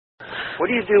What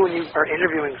do you do when you are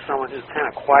interviewing someone who's kind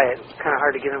of quiet? It's kind of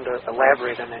hard to get them to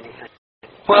elaborate on anything.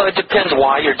 Well, it depends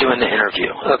why you're doing the interview,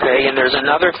 okay? And there's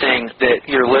another thing that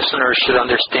your listeners should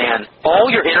understand.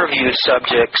 All your interview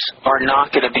subjects are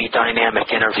not going to be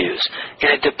dynamic interviews.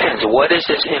 And it depends. What is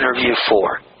this interview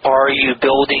for? Are you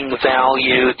building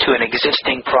value to an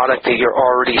existing product that you're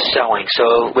already selling?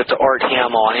 So with the Art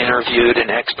Hamill, I interviewed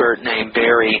an expert named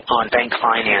Barry on bank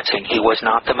financing. He was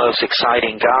not the most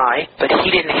exciting guy, but he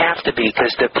didn't have to be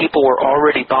because the people were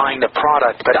already buying the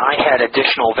product, but I had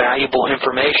additional valuable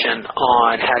information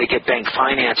on how to get bank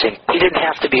financing. He didn't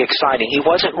have to be exciting. He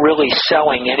wasn't really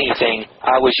selling anything.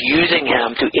 I was using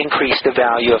him to increase the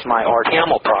value of my Art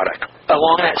Hamill product.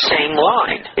 Along that same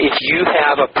line, if you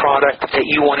have a product that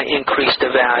you want to increase the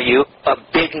value, a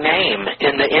big name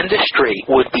in the industry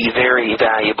would be very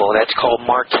valuable. That's called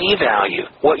marquee value.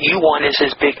 What you want is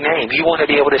his big name. You want to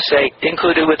be able to say,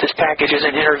 included with this package is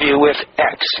an interview with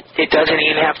X. It doesn't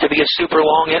even have to be a super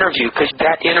long interview because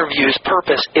that interview's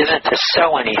purpose isn't to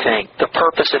sell anything. The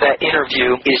purpose of that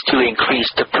interview is to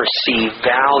increase the perceived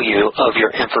value of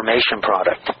your information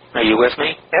product. Are you with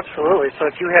me? Absolutely. So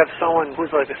if you have someone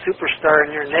who's like a superstar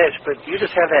in your niche, but you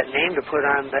just have that name to put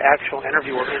on the actual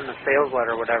interview or in the sales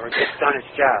letter or whatever, it's done its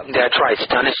job. That's right.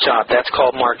 It's done its job. That's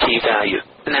called marquee value.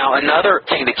 Now, another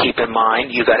thing to keep in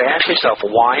mind, you've got to ask yourself,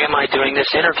 why am I doing this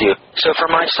interview? So for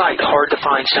my site,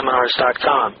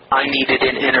 hardtofindseminars.com, I needed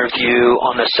an interview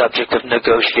on the subject of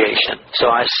negotiation. So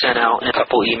I sent out a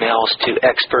couple emails to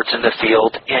experts in the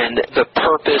field, and the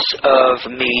purpose of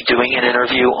me doing an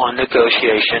interview on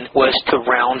negotiation was to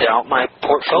round out my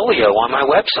portfolio on my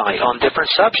website on different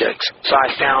subjects. So I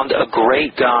found a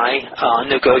great guy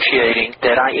negotiating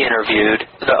that I interviewed.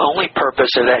 The only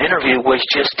purpose of that interview was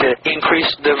just to increase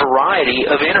the variety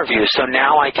of interviews. So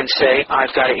now I can say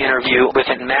I've got an interview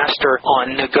with a master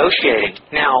on negotiating.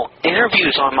 Now,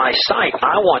 interviews on my site,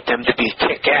 I want them to be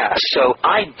kick-ass. So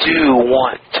I do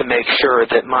want to make sure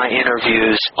that my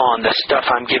interviews on the stuff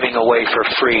I'm giving away for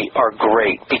free are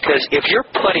great. Because if you're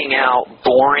putting out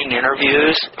boring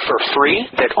interviews for free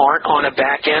that aren't on a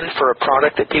back end for a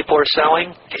product that people are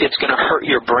selling, it's going to hurt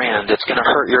your brand. It's going to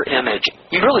hurt your image.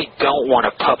 You really don't want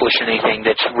to publish anything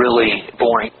that's really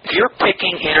boring. If you're picking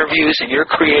interviews and you're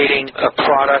creating a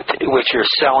product which you're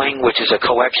selling, which is a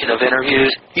collection of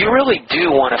interviews, you really do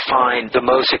want to find the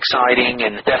most exciting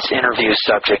and best interview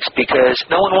subjects because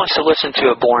no one wants to listen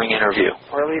to a boring interview.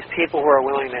 Or at least people who are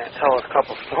willing to tell a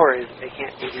couple stories. They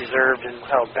can't be reserved and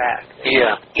held back.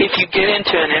 Yeah. If you get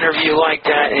into an interview like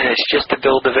that and it's just to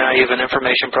build the value of an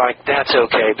information product, that's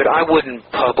okay. But I wouldn't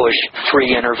publish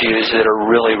free interviews that are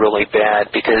really, really bad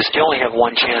because you only have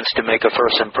one chance to make a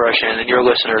first impression and your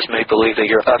listeners may believe that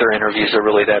your other interviews are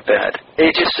really that bad.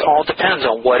 It just all depends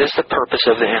on what is the purpose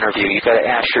of the interview. You've got to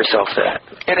ask yourself that.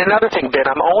 And another thing, Ben,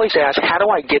 I'm always asked, how do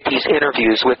I get these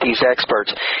interviews with these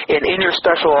experts? And in your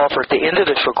special offer at the end of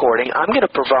this recording, I'm going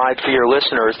to provide for your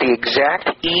listeners the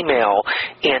exact email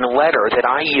and letter that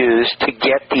I use to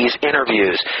get these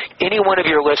interviews. Any one of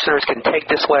your listeners can take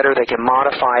this letter, they can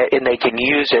modify it, and they can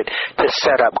use it to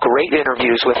set up great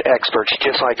interviews with experts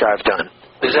just like I've done.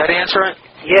 Does that answer it?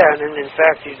 Yeah, and then in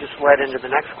fact, you just led into the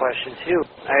next question, too.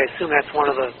 I assume that's one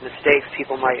of the mistakes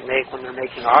people might make when they're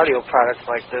making audio products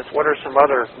like this. What are some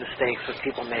other mistakes that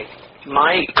people make?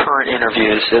 My current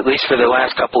interviews, at least for the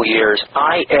last couple of years,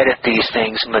 I edit these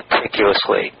things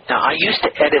meticulously. Now, I used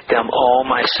to edit them all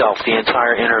myself, the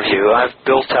entire interview. I've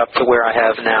built up to where I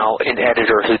have now an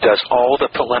editor who does all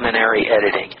the preliminary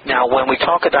editing. Now, when we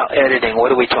talk about editing, what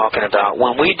are we talking about?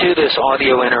 When we do this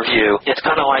audio interview, it's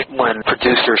kind of like when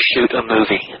producers shoot a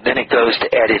movie. Then it goes to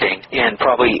editing, and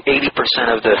probably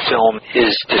 80% of the film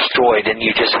is destroyed, and you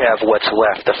just have what's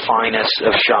left, the finest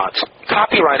of shots.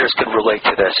 Copywriters could relate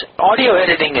to this. Audio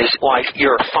editing is like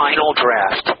your final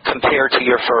draft compared to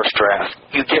your first draft.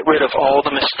 You get rid of all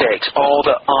the mistakes, all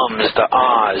the ums, the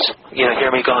ahs,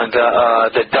 hear me going,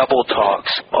 the double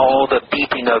talks, all the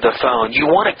beeping of the phone. You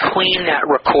want to clean that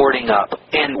recording up.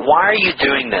 And why are you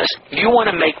doing this? You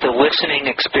want to make the listening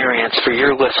experience for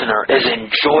your listener as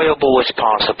enjoyable as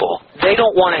possible. They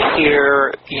don't want to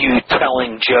hear you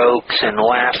telling jokes and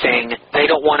laughing. They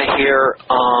don't want to hear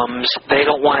ums. They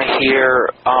don't want to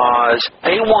hear ahs.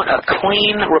 They want a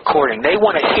clean recording. They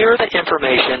want to hear the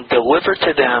information delivered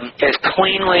to them as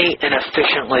cleanly and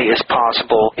efficiently as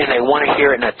possible, and they want to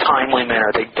hear it in a timely manner.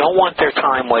 They don't want their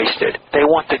time wasted. They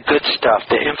want the good stuff,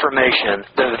 the information,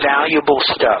 the valuable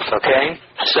stuff, okay?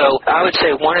 So I would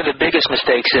say one of the biggest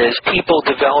mistakes is people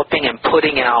developing and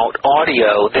putting out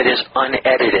audio that is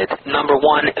unedited. Number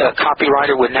one, a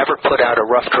copywriter would never put out a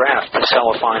rough draft to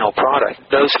sell a final product.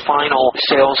 Those final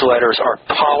sales letters are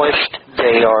polished.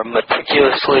 They are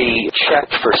meticulously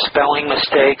checked for spelling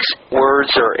mistakes.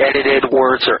 Words are edited.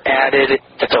 Words are added.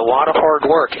 It's a lot of hard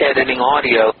work editing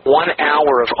audio. 1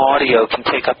 hour of audio can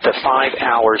take up to 5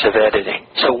 hours of editing.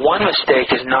 So one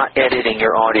mistake is not editing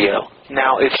your audio.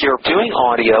 Now, if you're doing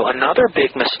audio, another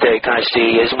big mistake I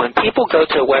see is when people go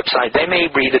to a website, they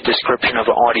may read a description of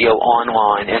audio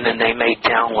online, and then they may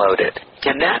download it.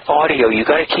 And that audio, you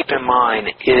got to keep in mind,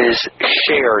 is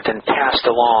shared and passed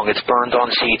along. It's burned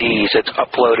on CDs. It's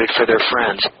uploaded for their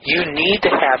friends. You need to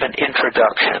have an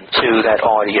introduction to that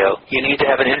audio. You need to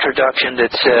have an introduction that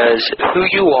says who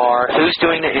you are, who's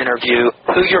doing the interview,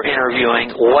 who you're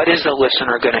interviewing, what is the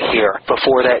listener going to hear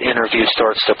before that interview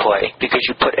starts to play, because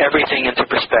you put everything into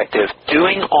perspective.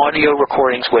 Doing audio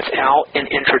recordings without an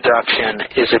introduction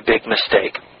is a big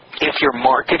mistake. If you're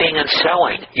marketing and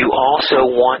selling, you also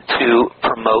want to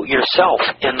promote yourself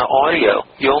in the audio.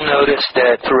 You'll notice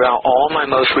that throughout all my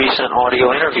most recent audio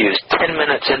interviews, 10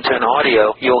 minutes into an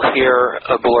audio, you'll hear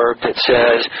a blurb that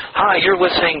says, "Hi, you're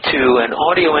listening to an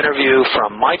audio interview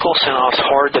from Michael Senoff's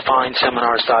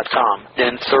HardToFindSeminars.com."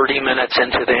 Then 30 minutes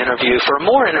into the interview, for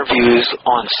more interviews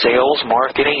on sales,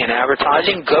 marketing, and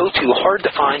advertising, go to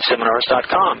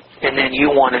HardToFindSeminars.com. And then you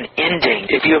want an ending.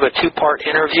 If you have a 2-part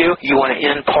interview, you want to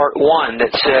end part 1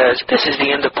 that says, "This is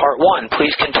the end of part 1.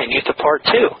 Please continue to part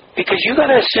 2." Because you got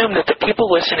to assume that the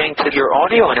people listening to your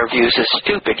audio interviews is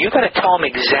stupid. You got to tell them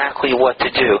exactly what to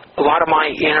do. A lot of my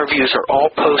interviews are all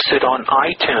posted on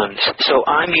iTunes, so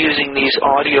I'm using these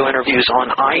audio interviews on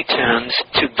iTunes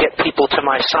to get people to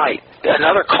my site.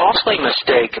 Another costly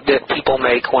mistake that people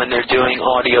make when they're doing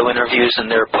audio interviews and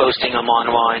they're posting them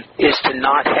online is to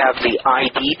not have the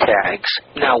ID tags.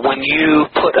 Now, when you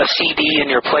put a CD in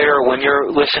your player, when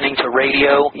you're listening to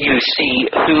radio, you see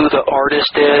who the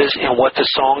artist is and what the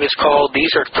song is called.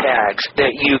 These are tags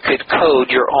that you could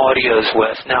code your audios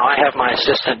with. Now, I have my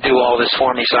assistant do all this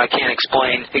for me, so I can't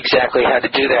explain exactly how to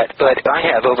do that, but I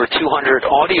have over 200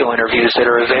 audio interviews that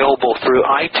are available through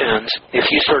iTunes.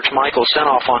 If you search Michael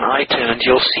Senoff on iTunes,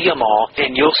 you'll see them all,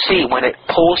 and you'll see when it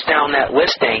pulls down that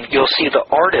listing, you'll see the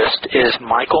artist is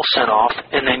Michael Senoff,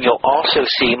 and then you'll also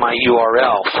see my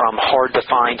URL from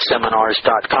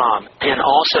HardToFindSeminars.com. And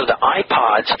also the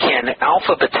iPods can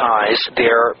alphabetize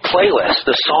their playlist,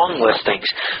 the song listings.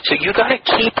 So you got to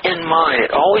keep in mind,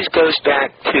 it always goes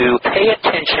back to pay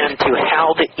attention to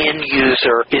how the end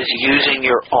user is using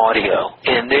your audio.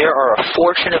 And there are a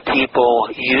fortune of people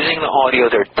using the audio.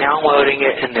 They're downloading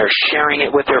it and they're sharing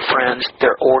it with their friends.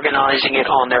 They're organizing it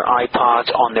on their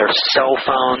iPods, on their cell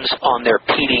phones, on their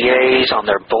PDAs, on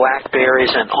their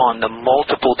BlackBerries, and on the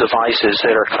multiple devices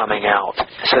that are coming out.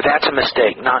 So that's a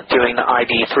mistake, not doing the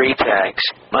ID3 tags.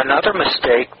 Another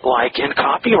mistake, like in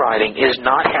copywriting, is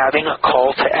not having a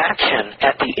call to action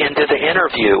at the end of the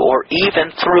interview or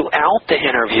even throughout the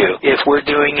interview. If we're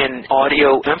doing an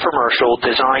audio infomercial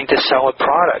designed to sell a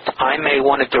product, I may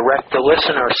want to direct the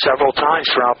listener several times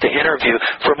throughout the interview.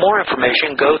 For more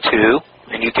information, go to,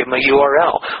 and you give them a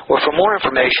URL. Or for more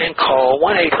information, call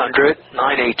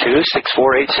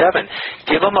 1-800-982-6487.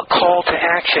 Give them a call to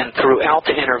action throughout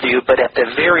the interview, but at the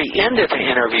very end of the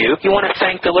interview, you want to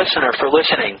thank the listener for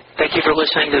listening. Thank you for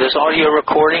listening to this audio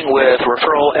recording with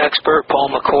referral expert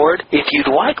Paul McCord. If you'd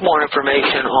like more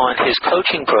information on his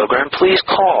coaching program, please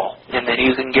call, and then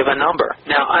you can give a number.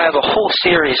 Now, I have a whole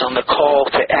series on the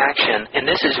call to action, and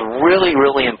this is really,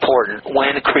 really important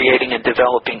when creating and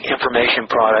developing information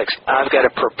products. I've got a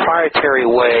proprietary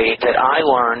way that I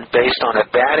learned based on a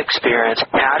bad experience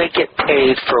how to get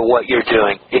paid for what you're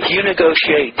doing. If you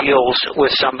negotiate deals with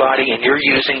somebody and you're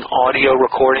using audio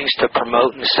recordings to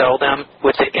promote and sell them,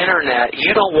 with the internet,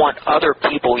 you don't want other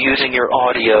people using your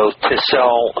audio to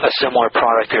sell a similar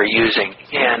product they're using.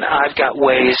 And I've got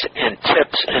ways and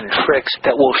tips and tricks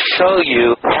that will show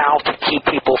you how to keep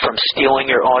people from stealing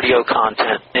your audio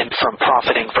content and from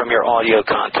profiting from your audio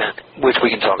content, which we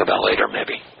can talk about later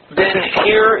maybe. Then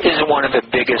here is one of the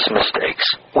biggest mistakes.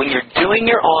 When you're doing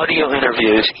your audio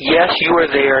interviews, yes, you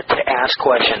are there to ask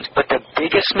questions, but the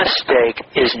biggest mistake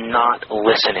is not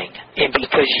listening. And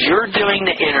because you're doing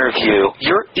the interview,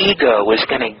 your ego is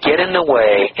going to get in the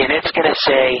way, and it's going to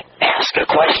say, ask a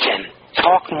question.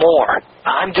 Talk more.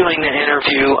 I'm doing the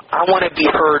interview. I want to be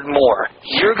heard more.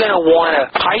 You're going to want to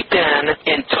pipe in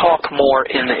and talk more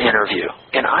in the interview.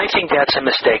 And I think that's a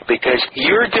mistake because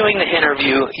you're doing the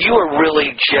interview. You are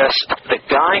really just the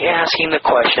guy asking the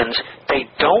questions. They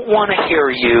don't want to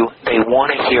hear you. They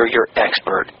want to hear your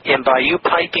expert. And by you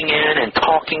piping in and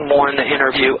talking more in the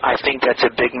interview, I think that's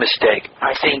a big mistake.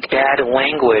 I think bad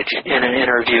language in an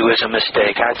interview is a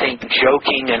mistake. I think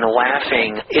joking and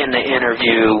laughing in the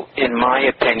interview, in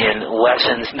my opinion,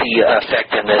 lessens the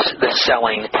effectiveness, the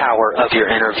selling power of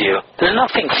your interview. There's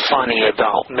nothing funny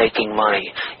about making money.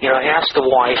 Ask the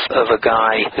wife of a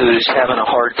guy who's having a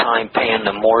hard time paying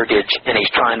the mortgage and he's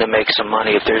trying to make some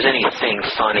money if there's anything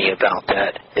funny about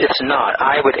that. It's not.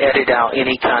 I would edit out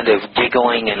any kind of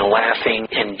giggling and laughing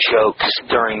and jokes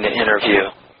during the interview.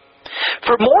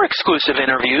 For more exclusive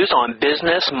interviews on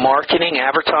business, marketing,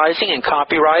 advertising, and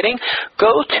copywriting,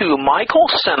 go to Michael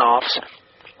Senoff's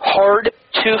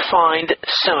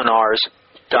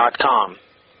HardToFindSeminars.com.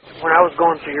 When I was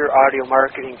going through your audio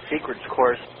marketing secrets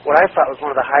course, what I thought was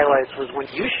one of the highlights was when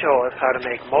you show us how to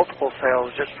make multiple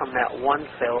sales just from that one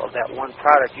sale of that one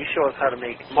product. You show us how to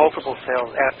make multiple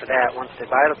sales after that once they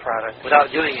buy the product without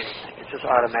doing anything. It's just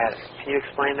automatic. Can you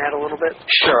explain that a little bit?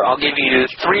 Sure. I'll give you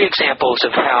 3 examples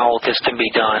of how this can be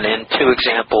done and 2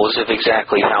 examples of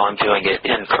exactly how I'm doing it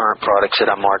in current products that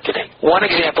I'm marketing. One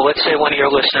example, let's say one of your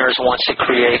listeners wants to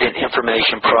create an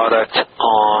information product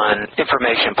on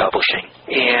information publishing.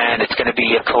 And it's going to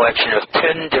be a collection of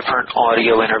 10 different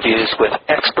audio interviews with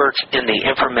experts in the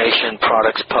information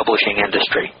products publishing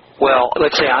industry. Well,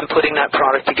 let's say I'm putting that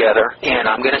product together, and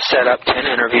I'm going to set up 10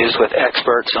 interviews with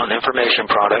experts on information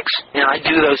products, and I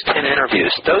do those 10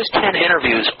 interviews. Those 10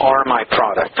 interviews are my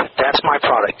product. That's my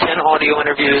product. 10 audio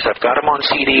interviews. I've got them on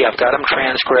CD. I've got them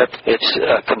transcript. It's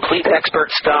a complete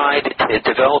expert's guide to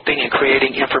developing and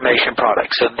creating information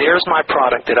products. So there's my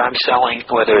product that I'm selling,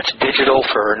 whether it's digital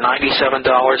for $97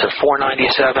 or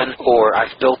 $497, or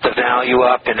I've built the value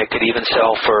up, and it could even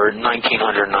sell for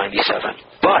 $1,997.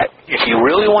 But if you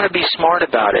really want to be smart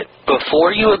about it, before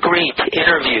you agree to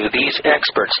interview these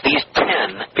experts, these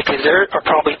 10, because there are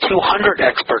probably 200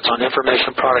 experts on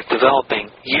information product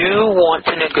developing, you want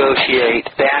to negotiate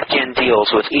back-end deals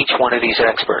with each one of these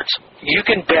experts. You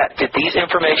can bet that these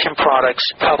information products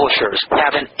publishers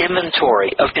have an inventory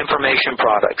of information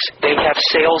products. They have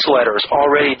sales letters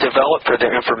already developed for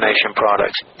their information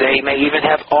products. They may even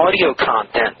have audio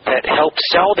content that helps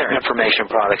sell their information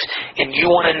products, and you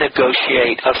want to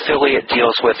negotiate affiliate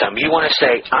deals with them. You want to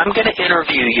say, I'm going to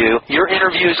interview you. Your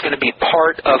interview is going to be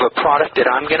part of a product that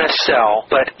I'm going to sell,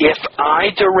 but if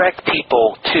I direct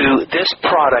people to this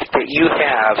product that you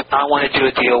have, I want to do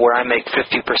a deal where I make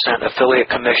 50%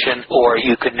 affiliate commission, or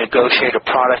you could negotiate a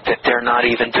product that they're not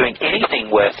even doing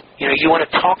anything with. You want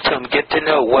to talk to them, get to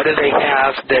know what do they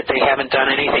have that they haven't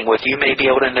done anything with. You may be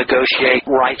able to negotiate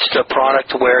rights to a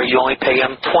product where you only pay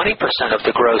them 20% of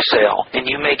the gross sale, and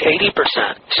you make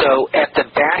 80%. So at the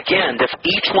back end of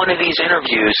each one of these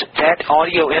interviews, that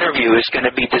audio interview is going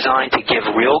to be designed to give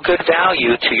real good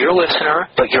value to your listener,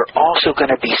 but you're also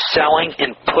going to be selling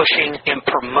and pushing and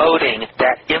promoting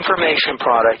that information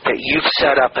product that you've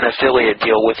set up an affiliate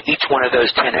deal with each one of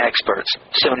those 10 experts.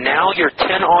 So now your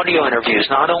 10 audio interviews,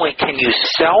 not only can you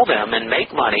sell them and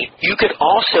make money, you could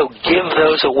also give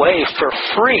those away for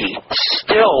free,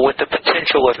 still with the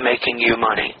potential of making you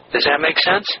money. Does that make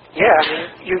sense?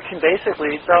 Yeah, you can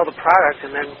basically sell the product,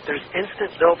 and then there's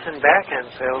instant built-in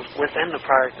back-end sales within the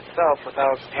product itself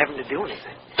without having to do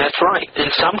anything. That's right.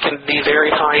 And some can be very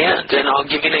high-end. And I'll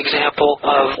give you an example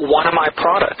of one of my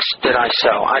products that I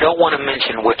sell. I don't want to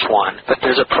mention which one, but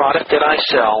there's a product that I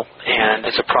sell, and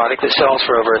it's a product that sells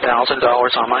for over $1,000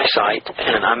 on my site,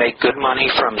 and I make good money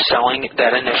from selling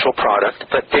that initial product.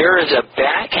 But there is a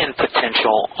back-end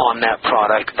potential on that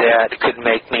product that could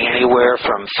make me anywhere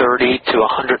from $30,000 to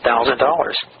 $100,000.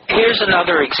 Here's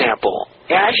another example.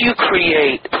 As you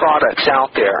create products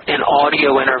out there in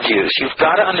audio interviews, you've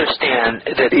got to understand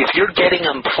that if you're getting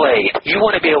them played, you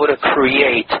want to be able to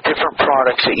create different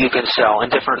products that you can sell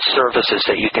and different services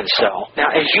that you can sell.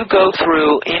 Now, as you go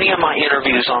through any of my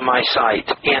interviews on my site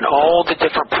and all the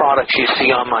different products you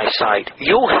see on my site,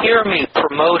 you'll hear me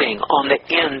promoting on the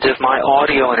end of my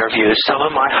audio interviews some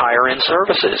of my higher-end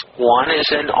services. One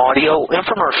is an audio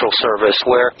infomercial service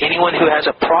where anyone who has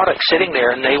a product sitting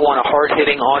there and they want a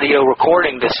hard-hitting audio recording,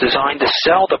 recording that's designed to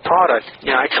sell the product,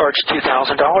 I charge $2,000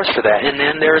 for that. And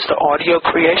then there's the audio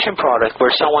creation product where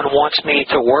someone wants me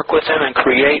to work with them and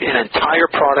create an entire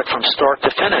product from start to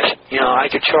finish. I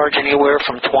could charge anywhere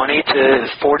from $20,000 to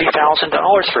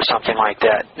 $40,000 for something like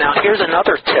that. Now, here's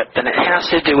another tip, and it has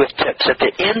to do with tips. At the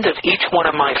end of each one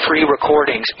of my free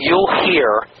recordings, you'll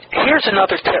hear, here's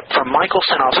another tip from Michael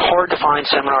Senoff's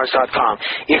HardToFindSeminars.com.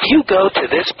 If you go to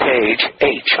this page,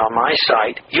 H, on my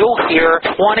site, you'll hear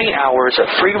 20 hours of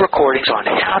free recordings on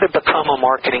how to become a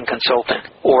marketing consultant.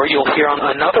 Or you'll hear on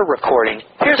another recording,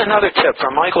 here's another tip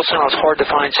from Michael Senoff's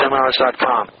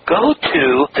HardToFindSeminars.com. Go to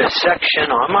the section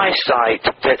on my site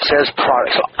that says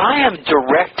products. So I am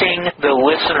directing the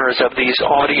listeners of these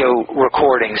audio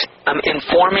recordings. I'm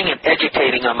informing and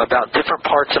educating them about different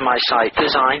parts of my site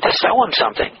designed to sell them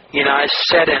something. I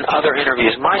said in other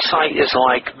interviews, my site is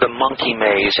like the monkey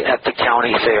maze at the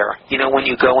county fair. When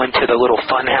you go into the little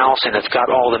fun house and it's got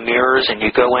all the mirrors and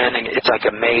you go in and it's like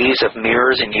a maze of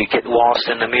mirrors and you get lost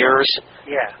in the mirrors.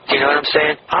 Yeah. Do you know what I'm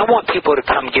saying? I want people to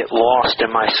come get lost in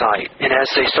my site. And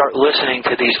as they start listening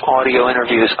to these audio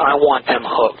interviews, I want them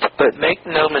hooked. But make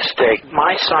no mistake,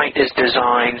 my site is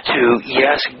designed to,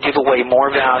 yes, give away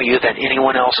more value than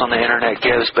anyone else on the internet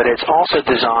gives, but it's also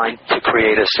designed to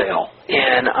create a sale.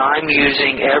 And I'm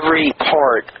using every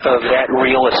part of that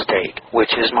real estate,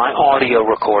 which is my audio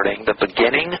recording, the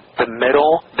beginning, the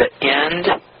middle, the end.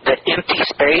 The empty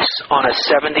space on a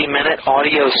 70-minute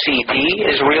audio CD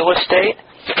is real estate.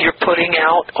 If you're putting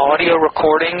out audio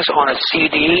recordings on a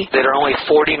CD that are only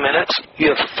 40 minutes, you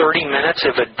have 30 minutes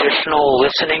of additional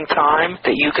listening time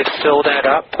that you could fill that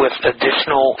up with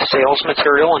additional sales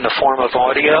material in the form of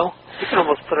audio. You can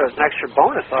almost put an extra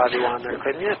bonus audio on there,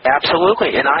 couldn't you?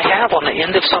 Absolutely. And I have on the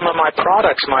end of some of my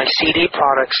products, my CD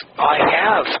products,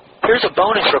 here's a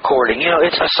bonus recording.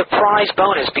 It's a surprise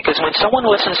bonus because when someone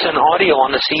listens to an audio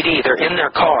on the CD, they're in their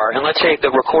car, and let's say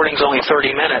the recording's only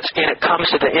 30 minutes, and it comes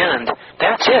to the end,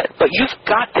 that's it. But you've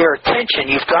got their attention.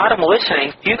 You've got them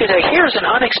listening. You can say, here's an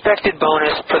unexpected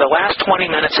bonus for the last 20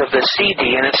 minutes of the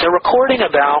CD, and it's a recording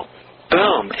about...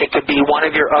 Boom. It could be one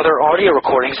of your other audio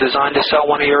recordings designed to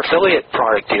sell one of your affiliate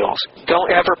product deals.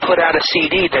 Don't ever put out a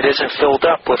CD that isn't filled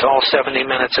up with all 70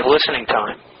 minutes of listening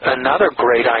time. Another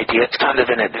great idea, it's kind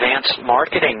of an advanced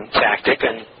marketing tactic,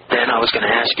 and then I was going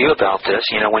to ask you about this.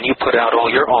 When you put out all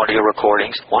your audio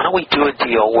recordings, why don't we do a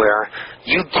deal where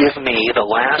you give me the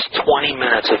last 20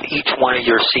 minutes of each one of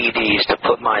your CDs to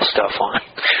put my stuff on?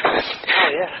 Oh,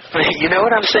 yeah. You know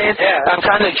what I'm saying? Yeah. I'm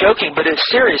kind of joking, but it's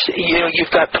serious.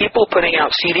 You've got people putting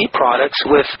out CD products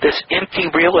with this empty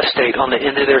real estate on the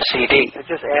end of their CD. It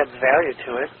just adds value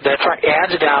to it. That's right.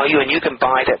 Adds value, and you can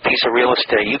buy that piece of real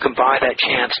estate. You can buy that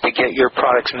chance to get your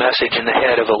product's message in the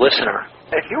head of a listener.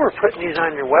 If you were putting these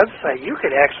on your website, you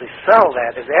could actually sell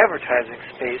that as advertising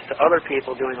space to other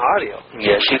people doing audio.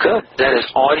 Yes, you could. That is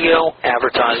audio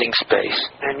advertising space.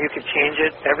 And you could change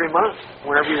it every month,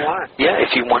 whenever you want. Yeah,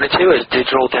 if you wanted to, as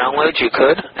digital downloads, you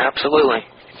could. Absolutely.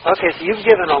 Okay, so you've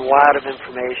given a lot of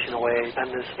information away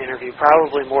on this interview,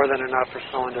 probably more than enough for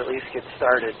someone to at least get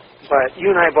started. But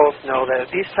you and I both know that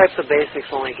these types of basics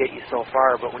only get you so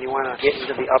far, but when you want to get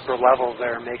into the upper levels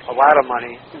there and make a lot of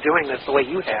money doing this the way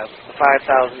you have, a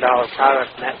 $5,000 product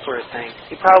and that sort of thing,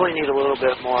 you probably need a little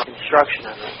bit more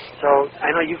instruction on this. So I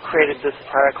know you've created this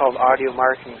product called Audio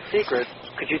Marketing Secrets.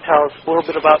 Could you tell us a little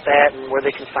bit about that and where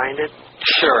they can find it?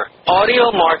 Sure.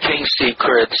 Audio Marketing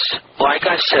Secrets, like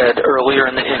I said earlier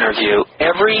in the interview,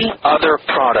 every other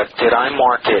product that I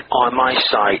market on my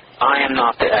site, I am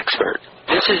not the expert.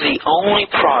 This is the only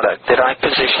product that I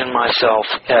position myself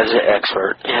as an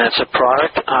expert, and it's a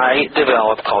product I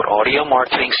developed called Audio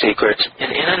Marketing Secrets,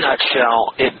 and in a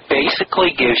nutshell, it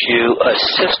basically gives you a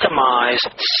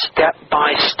systemized,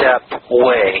 step-by-step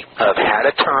way of how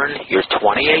to turn your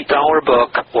 $28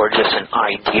 book or just an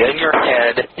idea in your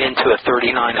head into a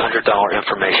 $3,900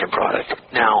 information product.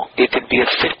 Now, it could be a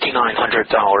 $5,900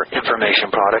 information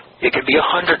product. It could be a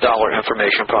 $100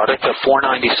 information product, a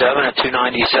 $497, a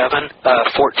 $297,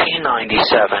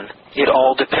 $14.97. It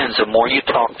all depends. The more you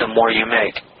talk, the more you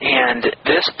make. And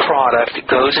this product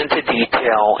goes into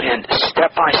detail and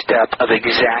step-by-step of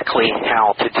exactly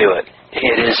how to do it.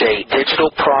 It is a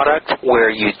digital product where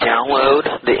you download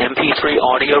the MP3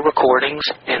 audio recordings,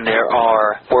 and there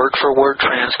are word-for-word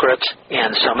transcripts,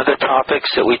 and some of the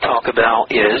topics that we talk about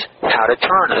is how to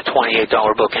turn a $28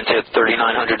 book into a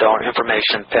 $3,900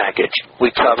 information package.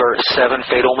 We cover 7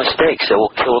 fatal mistakes that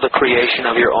will kill the creation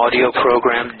of your audio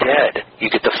program dead. You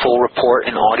get the full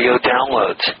report in audio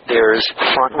downloads. There's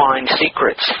Frontline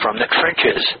Secrets from the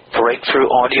Trenches, Breakthrough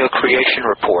Audio Creation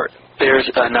Report. There's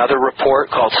another report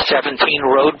called 17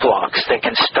 Roadblocks that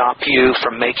can stop you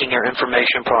from making your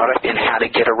information product and how to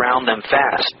get around them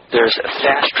fast. There's a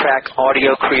Fast Track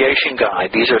Audio Creation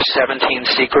Guide. These are 17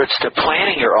 secrets to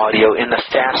planning your audio in the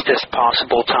fastest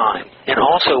possible time. And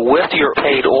also, with your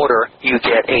paid order, you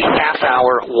get a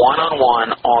half-hour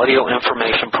one-on-one audio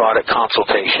information product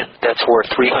consultation. That's worth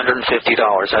 $350.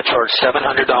 I charge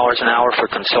 $700 an hour for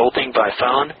consulting by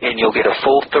phone, and you'll get a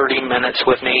full 30 minutes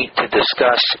with me to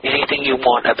discuss anything you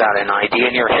want about an idea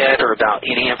in your head or about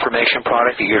any information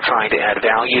product that you're trying to add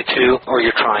value to or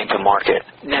you're trying to market.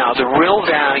 Now, the real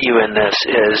value in this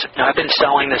is I've been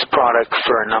selling this product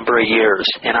for a number of years,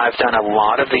 and I've done a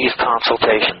lot of these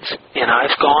consultations, and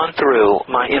I've gone through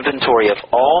my inventory of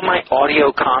all my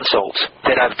audio consults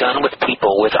that I've done with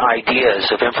people with ideas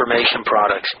of information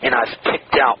products, and I've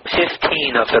picked out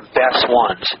 15 of the best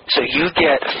ones. So you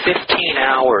get 15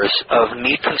 hours of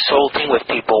me consulting with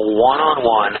people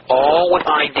one-on-one, all with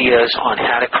ideas on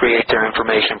how to create their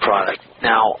information product.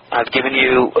 Now, I've given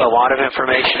you a lot of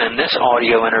information in this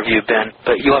audio interview, Ben,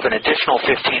 but you have an additional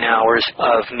 15 hours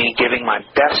of me giving my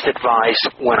best advice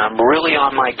when I'm really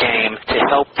on my game to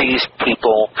help these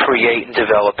people create and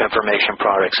develop information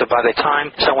products. So by the time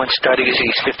someone studies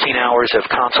these 15 hours of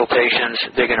consultations,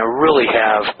 they're going to really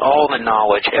have all the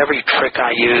knowledge, every trick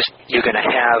I use. You're going to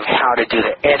have how to do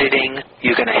the editing.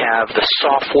 You're going to have the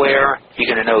software.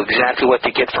 You're going to know exactly what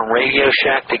to get from Radio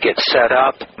Shack to get set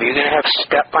up. You're going to have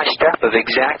step-by-step of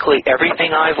exactly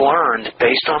everything I've learned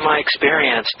based on my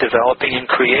experience developing and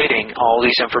creating all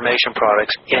these information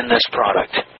products in this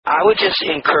product. I would just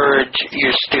encourage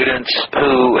your students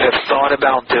who have thought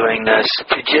about doing this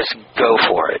to just go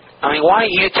for it. I mean, why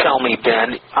don't you tell me,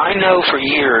 Ben? I know for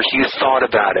years you thought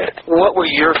about it. What were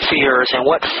your fears and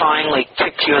what finally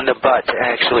kicked you in the butt to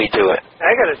actually do it?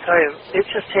 I got to tell you,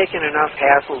 it's just taken enough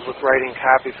hassles with writing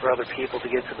copy for other people to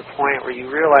get to the point where you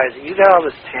realize that you got all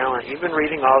this talent, you've been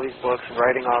reading all these books and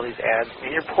writing all these ads,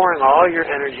 and you're pouring all your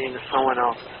energy into someone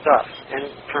else's stuff. And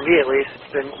for me, at least,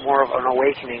 it's been more of an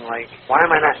awakening, like, why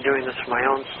am I not doing this for my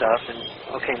own stuff? And,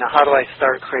 okay, now how do I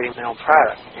start creating my own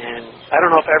product? And I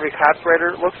don't know if every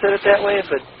copywriter looks at it that way,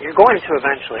 but you're going to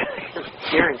eventually. I can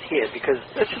guarantee it, because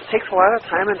it just takes a lot of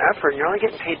time and effort, and you're only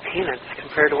getting paid peanuts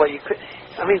compared to what you could.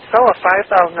 I mean, sell a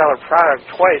 $5,000 product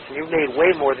twice, and you've made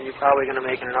way more than you're probably going to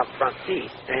make in an upfront fee.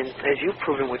 And as you've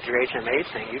proven with your HMA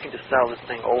thing, you can just sell this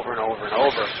thing over and over and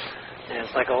over. And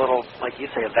it's like a little, like you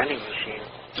say, a vending machine.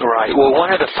 Right. Well,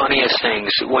 one of the funniest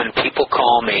things when people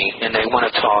call me and they want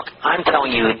to talk, I'm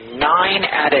telling you 9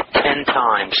 out of 10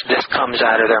 times this comes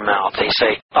out of their mouth. They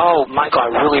say, oh, Michael,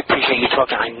 I really appreciate you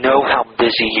talking. I know how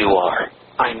busy you are.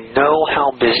 I know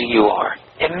how busy you are.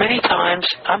 And many times,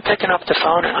 I'm picking up the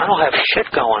phone and I don't have shit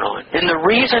going on. And the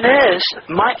reason is,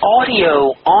 my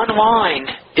audio online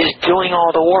is doing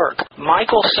all the work.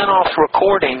 Michael Senoff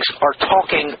recordings are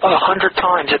talking 100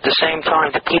 times at the same time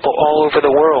to people all over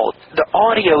the world. The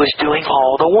audio is doing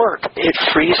all the work. It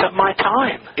frees up my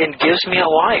time and gives me a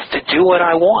life to do what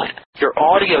I want. Your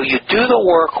audio, you do the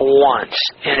work once,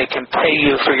 and it can pay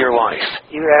you for your life.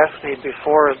 You asked me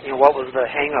before, what was the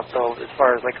hang-up, though, as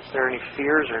far as, is there any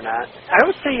fears or not? I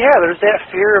would say, yeah, there's that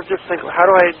fear of just, how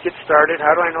do I get started?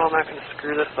 How do I know I'm not going to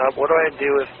screw this up? What do I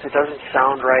do if it doesn't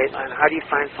sound right? And how do you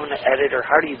find someone to edit, or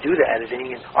how do you do the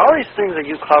editing? And all these things that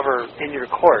you cover in your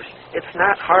course, it's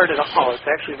not hard at all. It's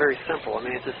actually very simple. I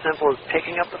mean, it's as simple as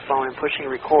picking up the phone and pushing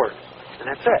record. And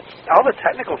that's it. All the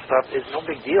technical stuff is no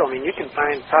big deal. I mean, you can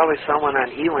find probably someone on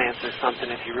Elance or something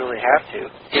if you really have to.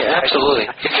 Yeah, absolutely.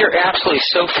 If you're absolutely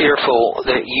so fearful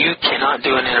that you cannot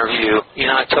do an interview,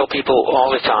 I tell people all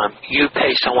the time, you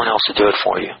pay someone else to do it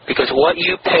for you. Because what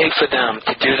you pay for them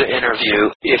to do the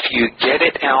interview, if you get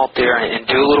it out there and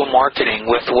do a little marketing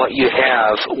with what you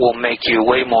have, will make you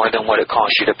way more than what it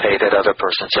costs you to pay that other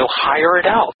person. So hire it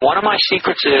out. One of my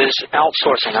secrets is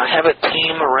outsourcing. I have a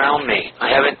team around me.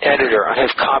 I have an editor. I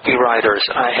have copywriters.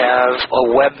 I have a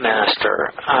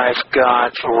webmaster. I've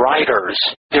got writers.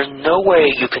 There's no way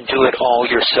you can do it all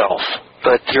yourself.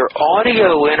 But your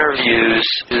audio interviews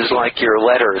is like your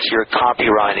letters, your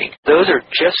copywriting. Those are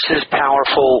just as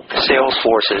powerful sales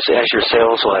forces as your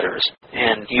sales letters.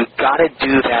 And you've got to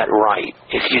do that right.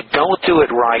 If you don't do it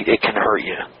right, it can hurt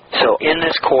you. So in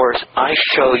this course, I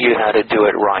show you how to do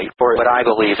it right, or what I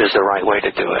believe is the right way to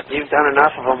do it. You've done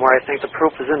enough of them where I think the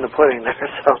proof is in the pudding there.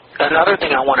 So another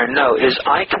thing I want to note is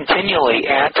I continually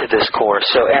add to this course.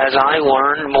 So as I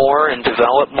learn more and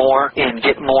develop more and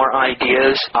get more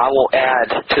ideas, I will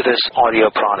add to this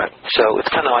audio product. So it's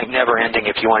kind of like never ending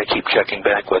if you want to keep checking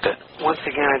back with it. Once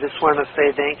again, I just want to say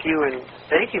thank you, and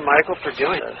Thank you, Michael, for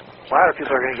doing this. A lot of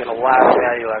people are going to get a lot of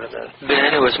value out of this.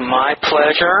 Ben, it was my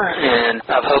pleasure, and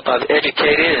I hope I've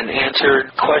educated and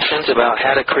answered questions about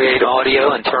how to create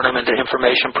audio and turn them into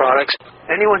information products.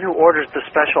 Anyone who orders the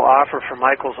special offer for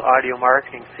Michael's audio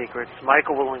marketing secrets,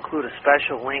 Michael will include a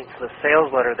special link to the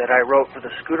sales letter that I wrote for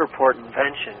the Scooterport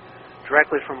invention,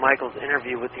 directly from Michael's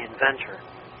interview with the inventor.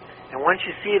 And once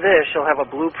you see this, you'll have a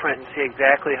blueprint and see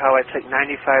exactly how I took 95%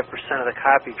 of the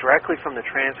copy directly from the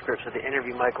transcripts of the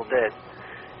interview Michael did.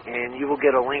 And you will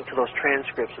get a link to those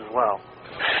transcripts as well.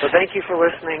 So thank you for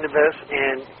listening to this.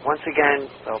 And once again,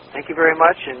 thank you very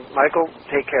much. And Michael,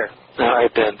 take care. All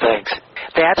right, Ben, thanks.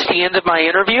 That's the end of my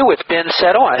interview with Ben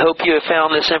Settle. I hope you have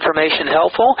found this information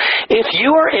helpful. If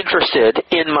you are interested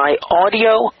in my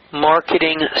audio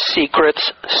marketing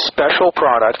secrets special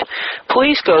product,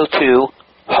 please go to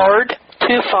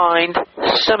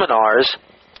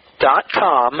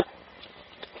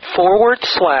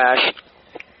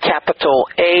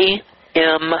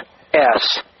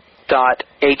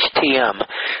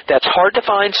That's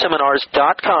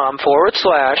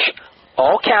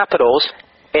hardtofindseminars.com/all capitals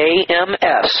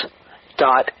AMS.HTM.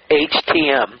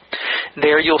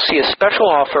 There you'll see a special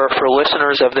offer for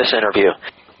listeners of this interview.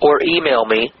 Or email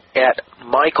me at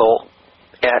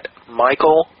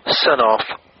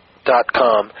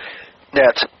michael@michaelsenoff.com.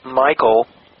 That's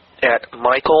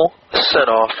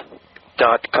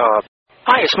michael@michaelsenoff.com.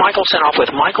 Hi, it's Michael Senoff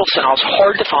with Michael Senoff's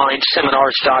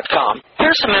HardToFindSeminars.com.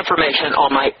 Here's some information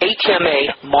on my HMA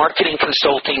marketing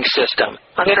consulting system.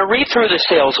 I'm going to read through the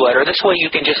sales letter. This way you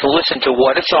can just listen to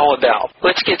what it's all about.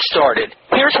 Let's get started.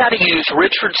 Here's how to use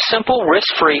Richard's simple,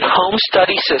 risk-free home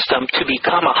study system to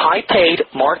become a high-paid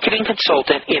marketing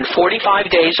consultant in 45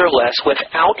 days or less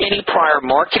without any prior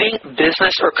marketing,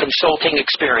 business, or consulting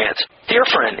experience. Dear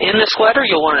friend, in this letter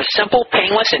you'll learn a simple,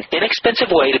 painless, and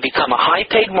inexpensive way to become a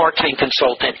high-paid marketing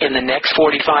consultant in the next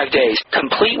 45 days,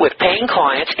 complete with paying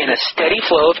clients and a steady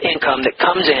flow of income that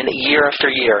comes in year after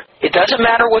year. It doesn't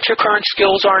matter what your current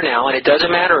skills are now, and it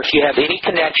doesn't matter if you have any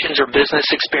connections or business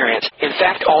experience. In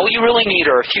fact, all you really need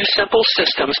are a few simple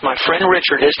systems my friend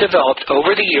Richard has developed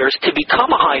over the years to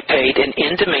become a high-paid and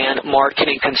in-demand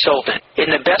marketing consultant.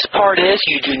 And the best part is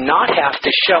you do not have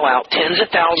to shell out tens of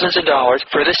thousands of dollars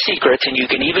for the secrets, and you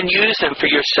can even use them for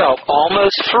yourself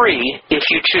almost free if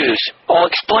you choose. I'll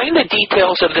explain the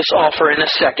details of this offer in a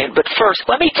second, but first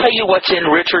let me tell you what's in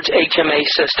Richard's HMA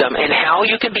system and how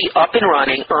you can be up and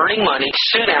running, earning money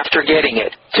soon after getting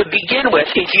it. To begin with,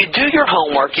 if you do your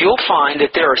homework, you'll find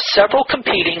that there are several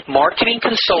competing marketing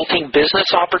consulting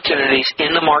business opportunities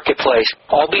in the marketplace.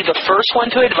 I'll be the first one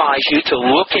to advise you to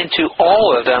look into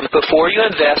all of them before you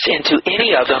invest into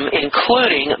any of them,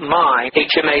 including my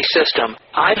HMA system.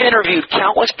 I've interviewed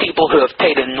countless people who have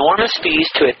paid enormous fees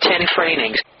to attend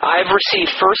trainings. I've received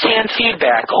firsthand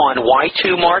feedback on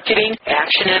Y2 Marketing,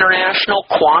 Action International,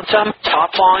 Quantum,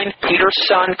 Topline, Peter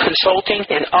Sun Consulting,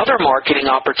 and other marketing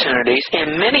opportunities,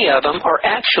 and many of them are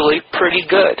actually pretty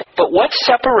good. But what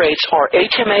separates our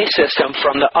HMA system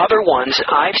from the other ones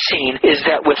I've seen is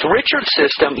that with Richard's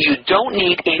system, you don't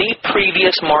need any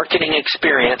previous marketing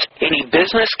experience, any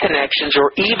business connections,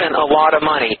 or even a lot of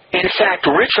money. In fact,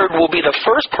 Richard will be the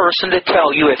first person to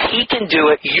tell you if he can do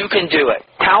it, you can do it.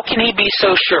 How can he be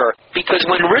so sure? Because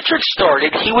when Richard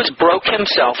started, he was broke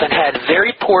himself and had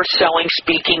very poor selling,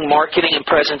 speaking, marketing, and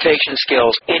presentation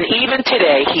skills. And even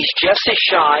today, he's just as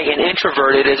shy and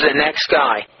introverted as the next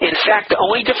guy. In fact, the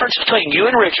only difference between you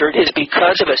and Richard is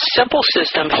because of a simple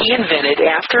system he invented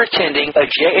after attending a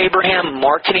J. Abraham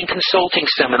marketing consulting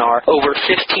seminar over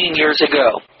 15 years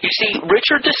ago. You see,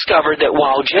 Richard discovered that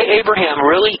while J. Abraham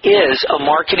really is a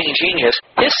marketing genius,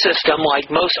 his system,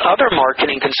 like most other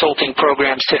marketing consulting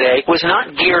programs today, was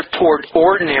not geared toward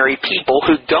ordinary people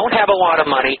who don't have a lot of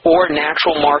money or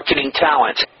natural marketing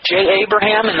talents. J.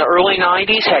 Abraham in the early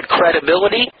 90s had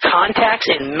credibility, contacts,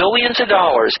 and millions of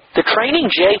dollars. The training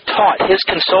Jay taught his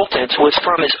consultants was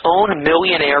from his own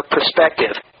millionaire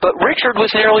perspective. But Richard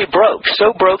was nearly broke,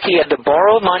 so broke he had to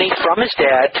borrow money from his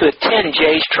dad to attend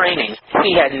Jay's training.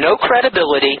 He had no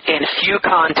credibility and few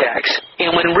contacts.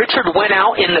 And when Richard went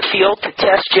out in the field to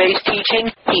test Jay's teaching,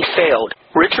 he failed.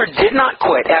 Richard did not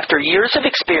quit. After years of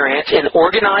experience in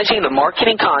organizing the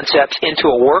marketing concepts into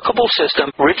a workable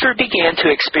system, Richard began to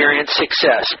experience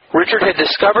success. Richard had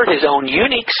discovered his own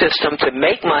unique system to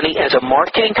make money as a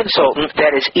marketing consultant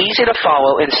that is easy to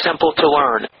follow and simple to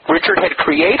learn. Richard had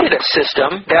created a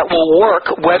system that will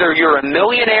work whether you're a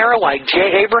millionaire like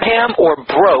J. Abraham or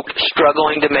broke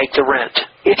struggling to make the rent.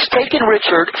 It's taken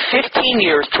Richard 15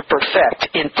 years to perfect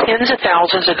in tens of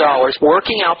thousands of dollars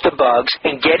working out the bugs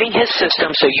and getting his system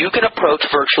so you can approach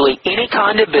virtually any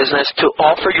kind of business to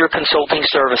offer your consulting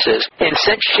services. And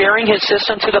since sharing his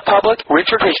system to the public,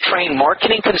 Richard has trained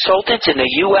marketing consultants in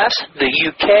the U.S., the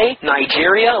U.K.,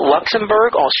 Nigeria,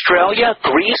 Luxembourg, Australia,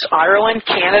 Greece, Ireland,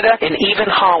 Canada, and even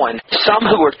Holland, some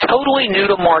who were totally new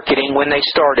to marketing when they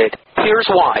started. Here's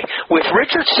why. With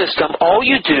Richard's system, all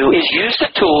you do is use the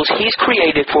tools he's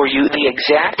created for you the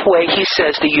exact way he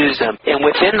says to use them. And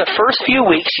within the first few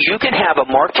weeks, you can have a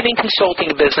marketing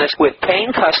consulting business with paying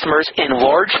customers and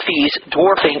large fees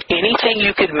dwarfing anything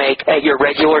you could make at your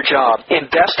regular job.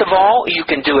 And best of all, you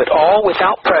can do it all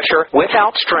without pressure,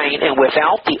 without strain, and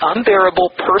without the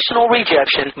unbearable personal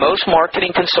rejection most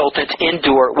marketing consultants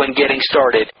endure when getting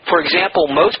started. For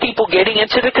example, most people getting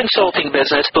into the consulting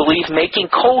business believe making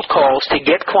cold calls to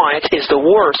get clients is the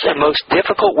worst and most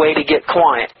difficult way to get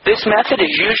clients. This method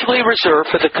is usually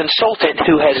reserved for the consultant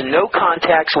who has no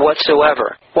contacts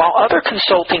whatsoever. While other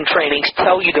consulting trainings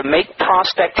tell you to make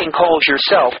prospecting calls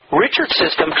yourself, Richard's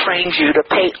system trains you to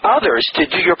pay others to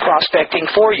do your prospecting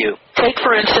for you. Take,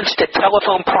 for instance, the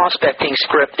telephone prospecting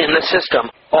script in the system.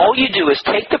 All you do is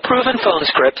take the proven phone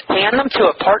script, hand them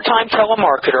to a part-time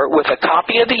telemarketer with a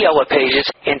copy of the Yellow Pages,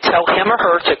 and tell him or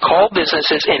her to call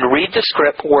businesses and read the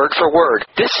script word for word.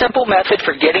 This simple method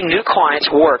for getting new clients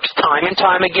works time and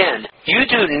time again. You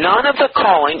do none of the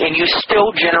calling and you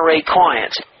still generate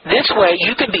clients. This way,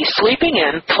 you can be sleeping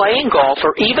in, playing golf,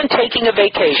 or even taking a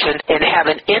vacation and have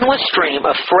an endless stream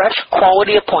of fresh,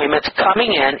 quality appointments coming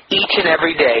in each and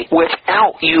every day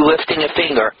without you lifting a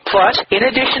finger. Plus, in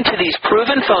addition to these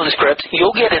proven phone scripts,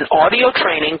 you'll get an audio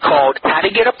training called How to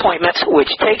Get Appointments,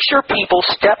 which takes your people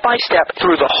step by step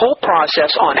through the whole process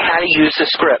on how to use the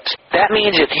scripts. That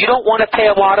means if you don't want to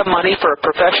pay a lot of money for a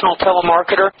professional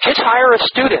telemarketer, just hire a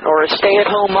student or a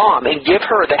stay-at-home mom and give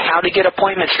her the How to Get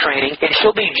Appointments training, and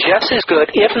she'll be just as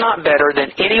good, if not better, than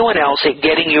anyone else at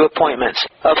getting you appointments.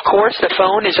 Of course, the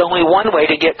phone is only one way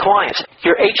to get clients.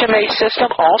 Your HMA system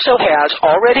also has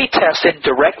already tested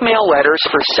direct mail letters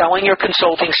for selling your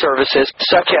consulting services,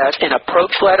 such as an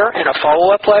approach letter and a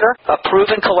follow-up letter, a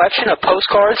proven collection of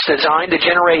postcards designed to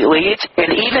generate leads,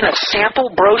 and even a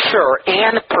sample brochure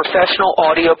and professional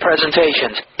audio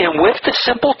presentations. And with the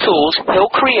simple tools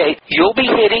he'll create, you'll be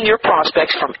hitting your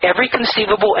prospects from every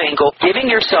conceivable angle,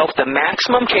 giving yourself the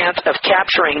maximum chance of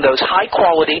capturing those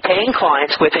high-quality paying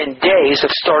clients within days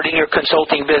of starting your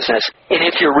consulting business. And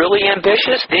if you're really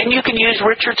ambitious, then you can use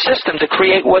Richard's system to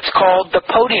create what's called the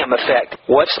podium effect.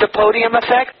 What's the podium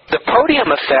effect? The podium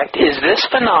effect is this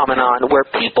phenomenon where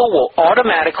people will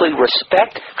automatically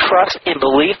respect, trust, and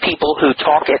believe people who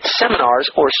talk at seminars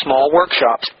or small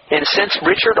workshops. And since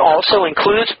Richard also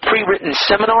includes pre-written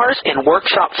seminars and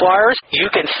workshop flyers, you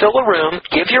can fill a room,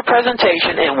 give your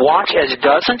presentation, and watch as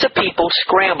dozens of people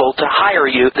scramble to hire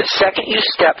you the second you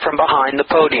step from behind the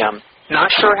podium. Not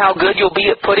sure how good you'll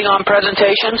be at putting on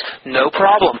presentations? No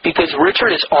problem, because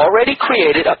Richard has already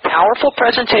created a powerful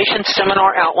presentation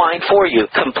seminar outline for you,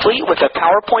 complete with a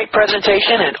PowerPoint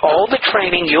presentation and all the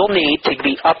training you'll need to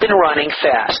be up and running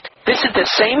fast. This is the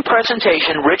same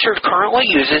presentation Richard currently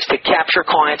uses to capture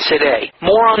clients today.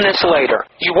 More on this later.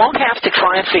 You won't have to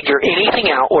try and figure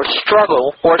anything out or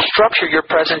struggle or structure your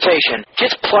presentation.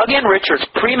 Just plug in Richard's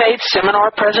pre-made seminar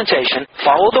presentation,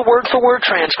 follow the word-for-word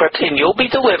transcript, and you'll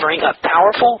be delivering a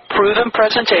powerful, proven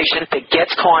presentation that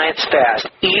gets clients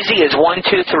fast. Easy as 1,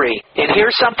 2, 3. And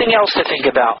here's something else to think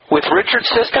about. With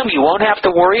Richard's system, you won't have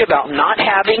to worry about not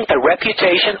having a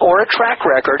reputation or a track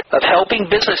record of helping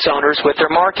business owners with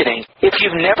their marketing. If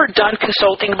you've never done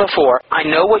consulting before, I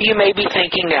know what you may be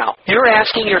thinking now. You're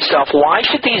asking yourself, why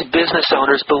should these business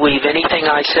owners believe anything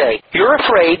I say? You're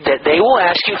afraid that they will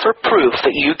ask you for proof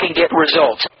that you can get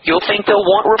results. You'll think they'll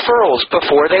want referrals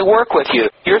before they work with you.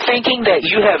 You're thinking that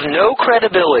you have no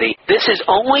credibility. This is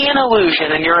only an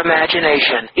illusion in your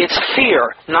imagination. It's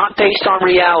fear, not based on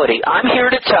reality. I'm here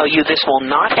to tell you this will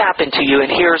not happen to you,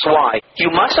 and here's why.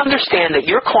 You must understand that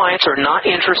your clients are not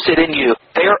interested in you.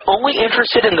 They are only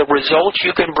interested in the results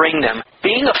you can bring them.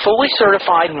 Being a fully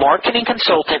certified marketing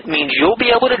consultant means you'll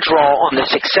be able to draw on the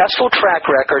successful track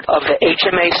record of the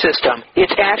HMA system.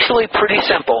 It's actually pretty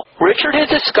simple. Richard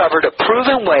has discovered a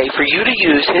proven way for you to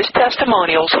use his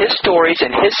testimonials, his stories,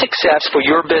 and his success for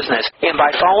your business. And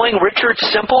by following Richard's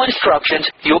simple instructions,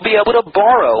 you'll be able to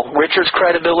borrow Richard's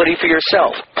credibility for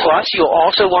yourself. Plus, you'll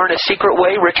also learn a secret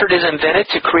way Richard has invented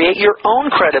to create your own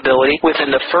credibility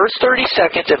within the first 30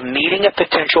 seconds of meeting a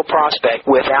potential prospect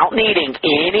without needing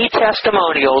any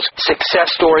testimonials, success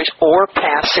stories, or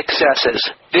past successes.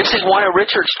 This is one of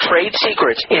Richard's trade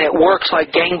secrets, and it works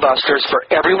like gangbusters for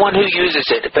everyone who uses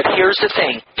it. But here's the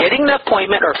thing. Getting an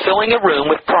appointment or filling a room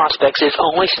with prospects is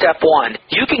only step one.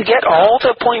 You can get all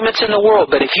the appointments in the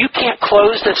world, but if you can't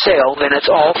close the sale, then it's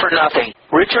all for nothing.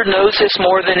 Richard knows this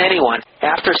more than anyone.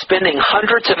 After spending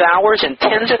hundreds of hours and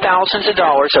tens of thousands of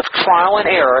dollars of trial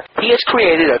and error, he has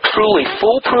created a truly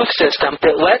foolproof system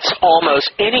that lets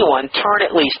almost anyone turn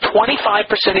at least 25%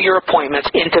 of your appointments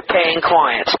into paying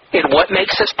clients. And what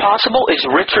makes this possible is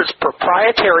Richard's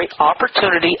proprietary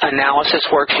Opportunity Analysis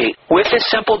Worksheet. With this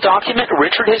simple document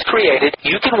Richard has created,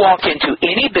 you can walk into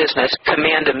any business,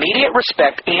 command immediate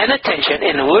respect and attention,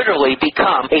 and literally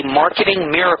become a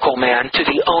marketing miracle man to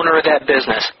the owner of that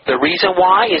business. The reason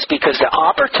why is because the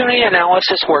Opportunity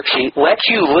Analysis Worksheet lets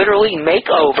you literally make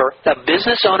over a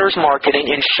business owner's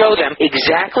marketing and show them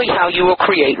exactly how you will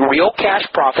create real cash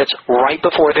profits right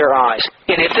before their eyes.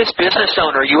 And if this business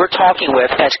owner you are talking with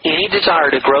has any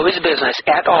desire to grow his business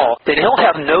at all, then he'll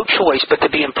have no choice but to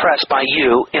be impressed by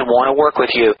you and want to work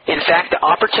with you. In fact, the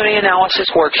Opportunity Analysis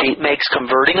Worksheet makes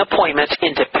converting appointments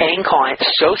into paying clients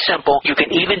so simple you can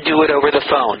even do it over the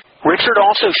phone. Richard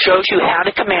also shows you how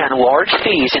to command large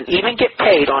fees and even get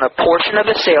paid on a portion of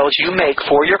the sales you make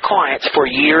for your clients for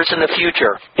years in the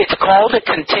future. It's called a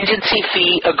contingency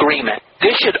fee agreement.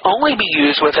 This should only be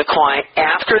used with a client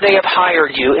after they have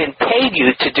hired you and paid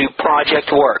you to do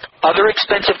project work. Other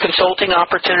expensive consulting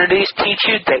opportunities teach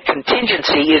you that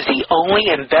contingency is the only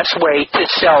and best way to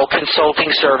sell consulting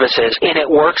services, and it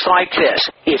works like this.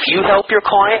 If you help your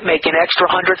client make an extra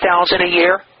 $100,000 a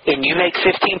year, and you make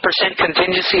 15%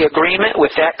 contingency agreement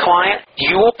with that client,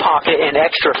 you will pocket an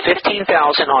extra $15,000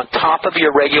 on top of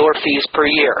your regular fees per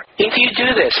year. If you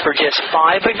do this for just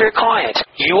 5 of your clients,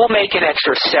 you will make an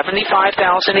extra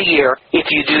 $75,000 a year. If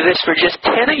you do this for just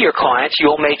 10 of your clients,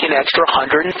 you'll make an extra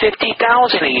 $150,000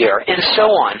 a year, and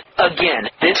so on. Again,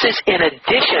 this is in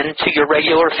addition to your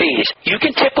regular fees. You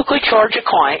can typically charge a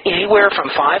client anywhere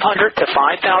from $500 to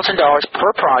 $5,000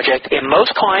 per project, and most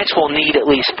clients will need at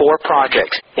least 4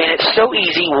 projects. And it's so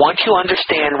easy once you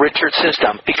understand Richard's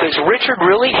system, because Richard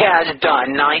really has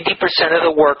done 90% of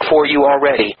the work for you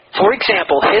already. For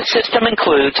example, his system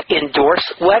includes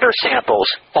endorsed letter samples.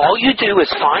 All you do is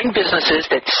find businesses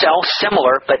that sell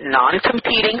similar but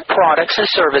non-competing products and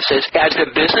services as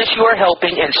the business you are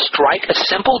helping and strike a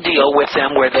simple deal with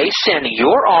them where they send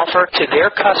your offer to their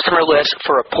customer list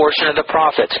for a portion of the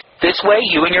profits. This way,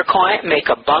 you and your client make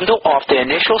a bundle off the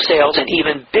initial sales and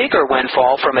even bigger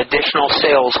windfall from additional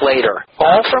sales later.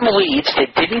 All from leads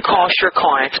that didn't cost your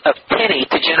clients a penny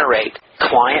to generate.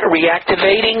 Client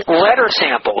reactivating letter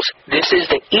samples. This is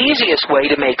the easiest way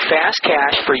to make fast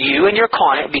cash for you and your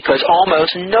client because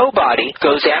almost nobody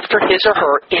goes after his or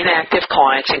her inactive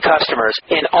clients and customers.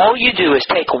 And all you do is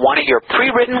take one of your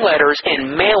pre-written letters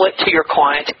and mail it to your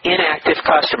client's inactive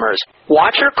customers.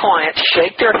 Watch your clients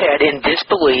shake their head in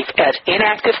disbelief as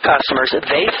inactive customers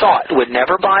they thought would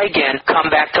never buy again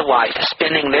come back to life,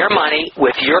 spending their money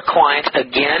with your clients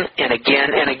again and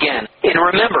again and again. And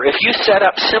remember, if you set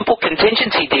up simple contingency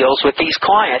deals with these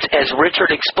clients, as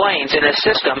Richard explains in his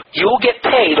system, you'll get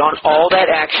paid on all that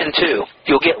action too.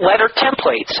 You'll get letter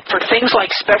templates for things like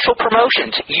special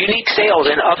promotions, unique sales,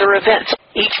 and other events.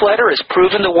 Each letter is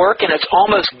proven to work, and it's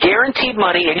almost guaranteed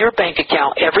money in your bank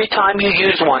account every time you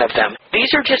use one of them.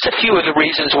 These are just a few of the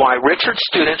reasons why Richard's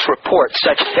students report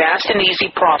such fast and easy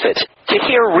profits. To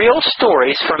hear real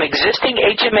stories from existing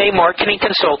HMA marketing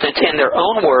consultants in their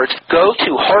own words, go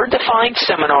to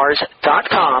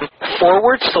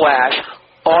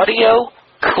hardtofindseminars.com/audio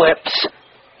clips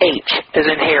H as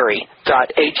in Harry,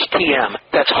 .htm.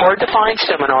 That's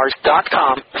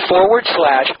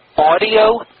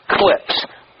hardtofindseminars.com/audio clips.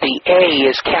 The A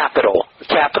is capital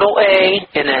A,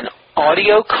 and then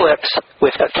audio clips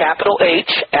with a capital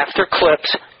H after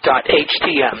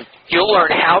clips.htm. You'll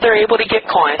learn how they're able to get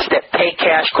clients that pay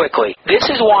cash quickly. This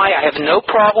is why I have no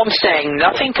problem saying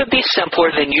nothing could be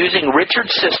simpler than using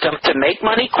Richard's system to make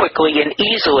money quickly and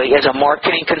easily as a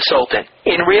marketing consultant.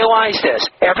 And realize this,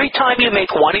 every time you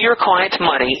make one of your clients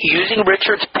money using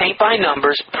Richard's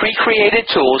paint-by-numbers, pre-created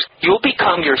tools, you'll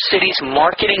become your city's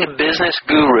marketing business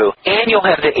guru, and you'll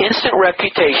have the instant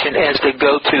reputation as the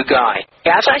go-to guy.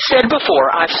 As I said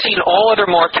before, I've seen all other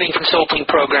marketing consulting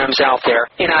programs out there,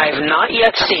 and I have not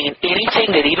yet seen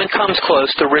anything that even comes close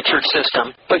to Richard's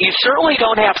system. But you certainly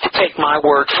don't have to take my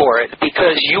word for it,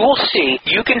 because you will see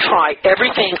you can try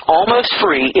everything almost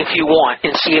free if you want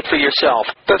and see it for yourself.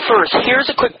 But first, here's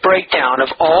a quick breakdown of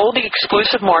all the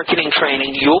exclusive marketing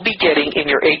training you'll be getting in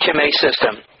your HMA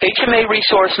system. HMA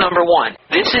resource number 1.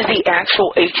 This is the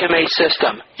actual HMA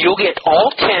system. You'll get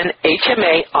all 10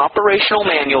 HMA operational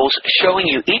manuals showing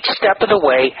you each step of the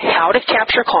way how to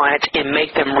capture clients and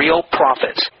make them real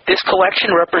profits. This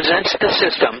collection represents the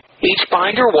system. Each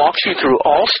binder walks you through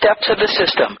all steps of the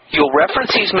system. You'll reference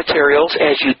these materials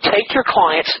as you take your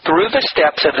clients through the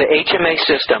steps of the HMA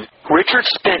system. Richard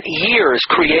spent years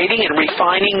creating and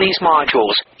refining these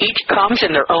modules. Each comes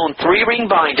in their own 3-ring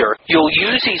binder. You'll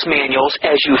use these manuals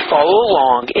as you follow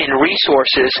along in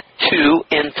resources 2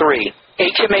 and 3.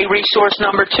 HMA resource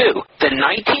number 2, the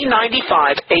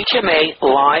 1995 HMA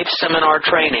Live Seminar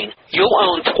Training. You'll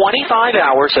own 25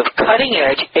 hours of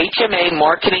cutting-edge HMA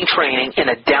marketing training in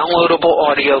a downloadable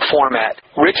audio format.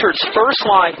 Richard's first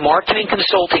live marketing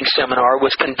consulting seminar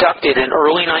was conducted in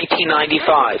early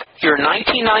 1995. Your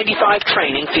 1995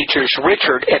 training features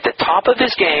Richard at the top of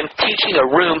his game teaching a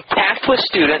room packed with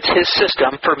students his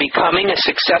system for becoming a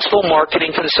successful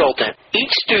marketing consultant.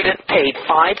 Each student paid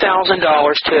 $5,000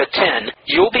 to attend.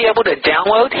 You'll be able to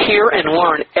download, hear, and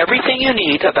learn everything you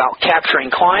need about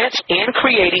capturing clients and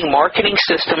creating marketing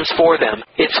systems for them.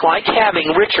 It's like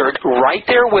having Richard right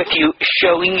there with you,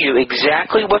 showing you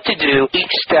exactly what to do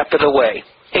each step of the way.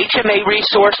 HMA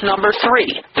resource number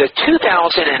 3, the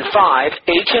 2005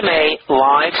 HMA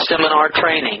Live Seminar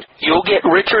Training. You'll get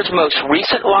Richard's most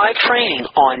recent live training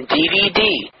on DVD.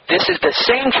 This is the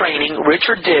same training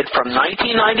Richard did from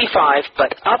 1995,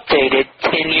 but updated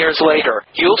 10 years later.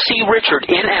 You'll see Richard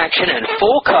in action in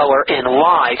full color and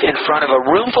live in front of a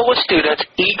room full of students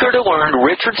eager to learn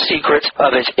Richard's secrets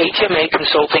of his HMA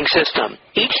consulting system.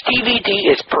 Each DVD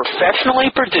is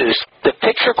professionally produced. The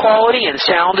picture quality and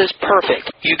sound is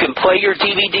perfect. You can play your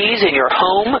DVDs in your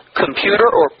home, computer,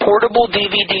 or portable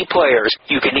DVD players.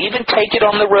 You can even take it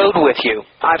on the road with you.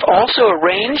 I've also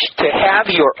arranged to have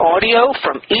your audio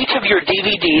from each of your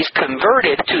DVDs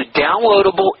converted to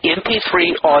downloadable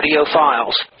MP3 audio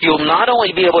files. You'll not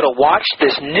only be able to watch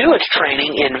this newest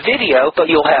training in video, but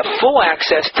you'll have full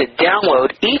access to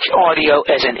download each audio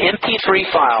as an MP3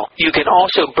 file. You can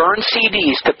also burn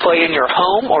CDs to play in your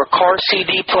home or car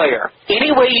CD player.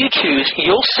 Any way you choose,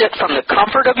 you'll sit from the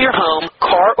comfort of your home,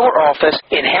 car, or office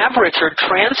and have Richard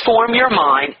transform your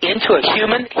mind into a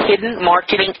human hidden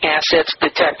marketing assets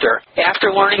detector.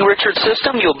 After learning Richard's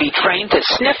system, you'll be trained to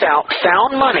sniff out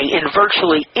found money in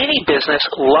virtually any business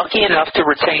lucky enough to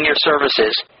retain your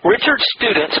services. Richard's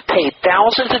students paid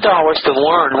thousands of dollars to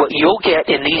learn what you'll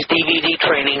get in these DVD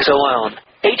trainings alone.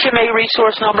 HMA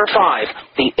resource number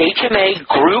 5, the HMA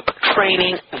Group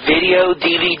Training Video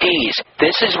DVDs.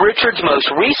 This is Richard's most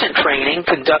recent training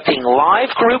conducting live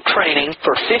group training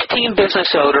for 15 business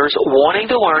owners wanting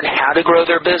to learn how to grow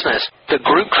their business. The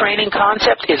group training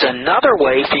concept is another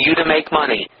way for you to make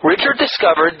money. Richard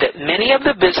discovered that many of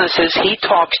the businesses he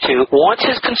talks to wants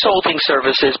his consulting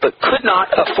services but could not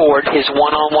afford his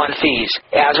one-on-one fees.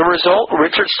 As a result,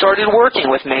 Richard started working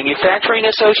with manufacturing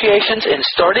associations and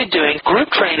started doing group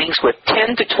trainings with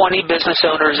 10 to 20 business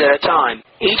owners at a time.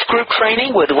 Each group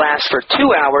training would last for 2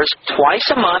 hours, twice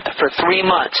a month for 3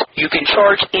 months. You can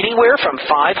charge anywhere from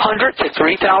 $500 to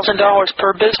 $3,000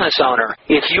 per business owner.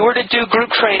 If you were to do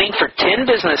group training for 10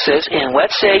 businesses, and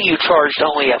let's say you charged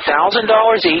only $1,000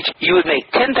 each, you would make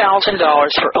 $10,000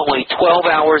 for only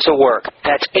 12 hours of work.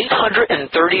 That's $830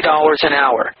 an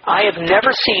hour. I have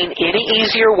never seen any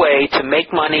easier way to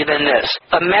make money than this.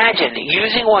 Imagine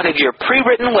using one of your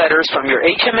pre-written letters from your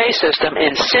HMA system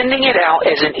and sending it out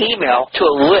as an email to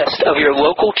a list of your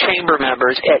local chamber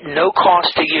members at no cost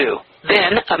to you.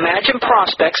 Then imagine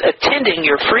prospects attending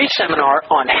your free seminar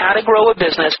on how to grow a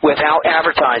business without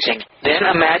advertising. Then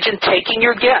imagine taking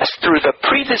your guests through the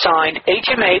pre-designed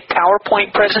HMA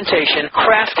PowerPoint presentation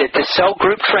crafted to sell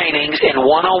group trainings and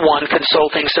one-on-one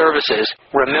consulting services.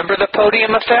 Remember the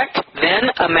podium effect? Then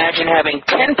imagine having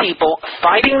 10 people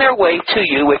fighting their way to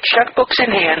you with checkbooks in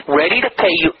hand, ready to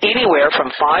pay you anywhere from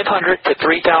 $500 to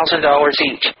 $3,000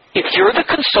 each. If you're the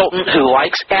consultant who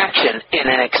likes action in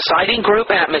an exciting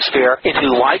group atmosphere and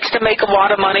who likes to make a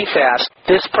lot of money fast,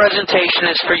 this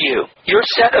presentation is for you. Your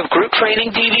set of group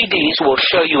training DVDs will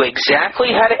show you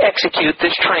exactly how to execute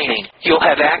this training. You'll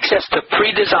have access to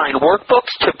pre-designed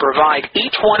workbooks to provide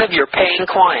each one of your paying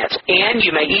clients, and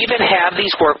you may even have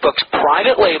these workbooks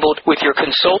private labeled with your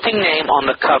consulting name on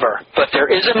the cover. But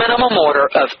there is a minimum order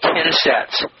of 10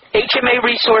 sets. HMA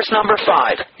resource number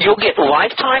 5. You'll get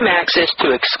lifetime access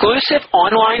to exclusive exclusive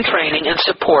online training and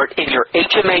support in your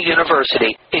HMA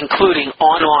University, including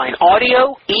online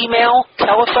audio, email,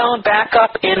 telephone backup,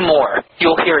 and more.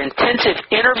 You'll hear intensive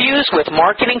interviews with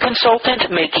marketing consultants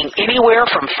making anywhere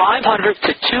from $500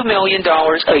 to $2 million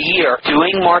a year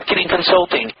doing marketing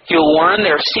consulting. You'll learn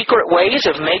their secret ways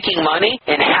of making money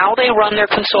and how they run their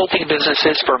consulting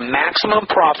businesses for maximum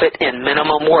profit and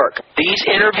minimum work. These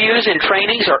interviews and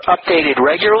trainings are updated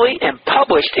regularly and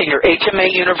published in your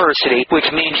HMA University, which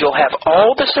means you'll have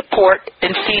all the support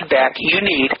and feedback you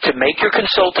need to make your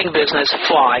consulting business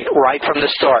fly right from the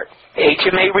start.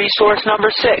 HMA resource number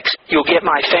 6, you'll get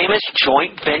my famous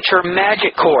Joint Venture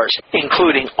Magic course,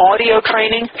 including audio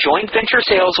training, joint venture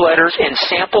sales letters, and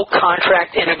sample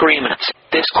contract and agreements.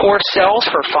 This course sells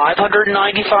for $595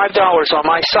 on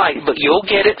my site, but you'll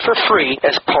get it for free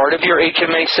as part of your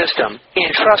HMA system.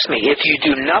 And trust me, if you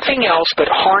do nothing else but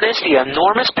harness the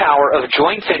enormous power of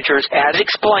joint ventures as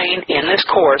explained in this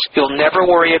course, you'll never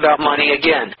worry about money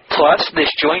again. Plus,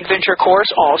 this joint venture course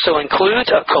also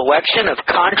includes a collection of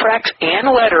contracts and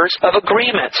letters of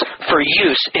agreements for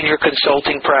use in your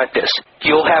consulting practice.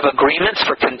 You'll have agreements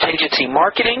for contingency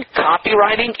marketing,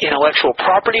 copywriting, intellectual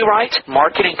property rights,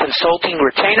 marketing consulting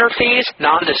retainer fees,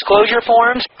 non-disclosure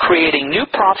forms, creating new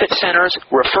profit centers,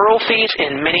 referral fees,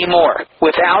 and many more.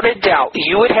 Without a doubt,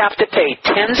 you would have to pay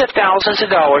tens of thousands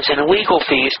of dollars in legal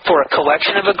fees for a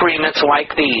collection of agreements like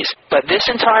these. But this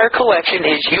entire collection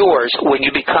is yours when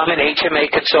you become an HMA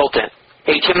consultant.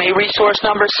 HMA resource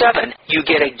number 7, you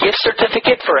get a gift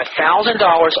certificate for $1,000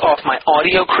 off my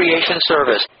audio creation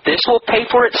service. This will pay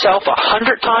for itself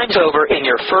 100 times over in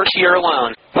your first year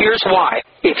alone. Here's why.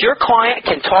 If your client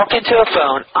can talk into a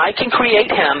phone, I can create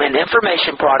him an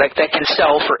information product that can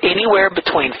sell for anywhere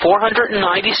between $497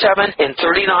 and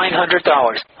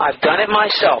 $3,900. I've done it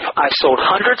myself. I've sold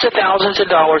hundreds of thousands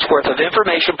of dollars worth of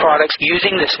information products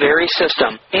using this very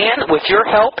system. And with your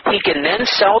help, he can then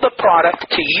sell the product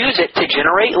to use it to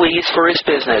generate leads for his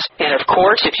business. And of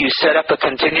course, if you set up a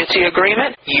contingency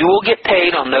agreement, you will get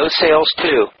paid on those sales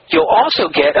too. You'll also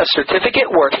get a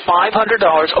certificate worth $500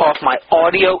 off my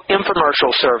audio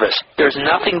infomercial service. There's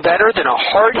nothing better than a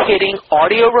hard-hitting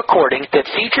audio recording that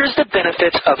features the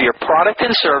benefits of your product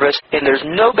and service, and there's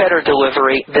no better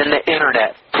delivery than the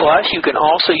Internet. Plus, you can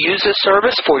also use this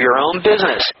service for your own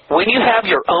business. When you have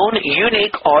your own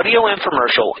unique audio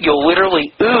infomercial, you'll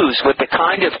literally ooze with the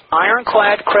kind of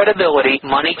ironclad credibility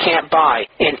money can't buy,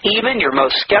 and even your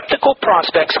most skeptical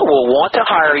prospects will want to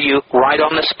hire you right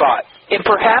on the spot. And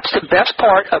perhaps the best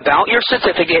part about your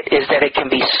certificate is that it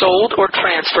can be sold or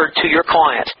transferred to your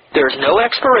clients. There's no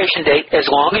expiration date as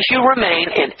long as you remain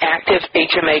an active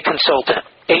HMA consultant.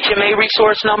 HMA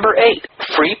resource number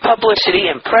 8, free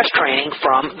publicity and press training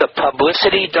from the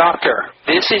Publicity Doctor.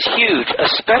 This is huge,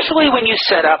 especially when you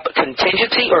set up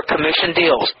contingency or commission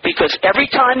deals, because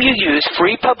every time you use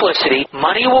free publicity,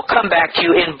 money will come back to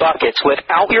you in buckets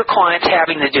without your clients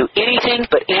having to do anything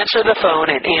but answer the phone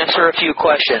and answer a few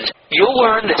questions. You'll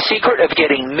learn the secret of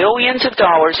getting millions of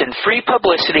dollars in free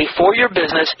publicity for your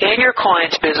business and your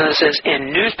clients' businesses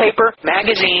in newspaper,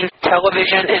 magazine,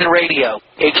 television, and radio.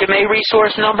 HMA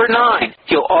resource number 9.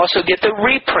 You'll also get the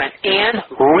reprint and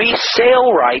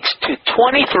resale rights to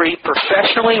 23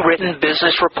 professionally written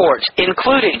business reports,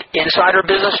 including Insider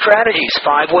Business Strategies,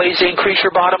 5 ways to increase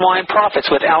your bottom line profits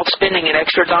without spending an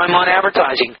extra dime on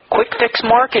advertising, Quick Fix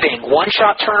Marketing,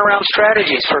 one-shot turnaround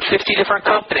strategies for 50 different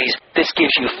companies. This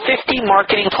gives you 50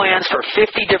 marketing plans for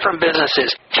 50 different businesses.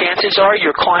 Chances are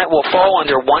your client will fall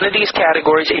under one of these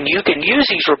categories, and you can use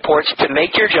these reports to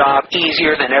make your job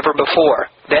easier than ever before.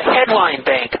 The Headline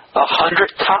Bank,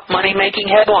 100 top money-making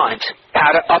headlines.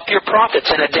 How to up your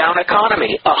profits in a down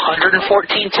economy, 114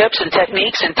 tips and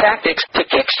techniques and tactics to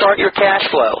kickstart your cash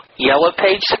flow. Yellow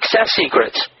Page Success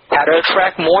Secrets. How to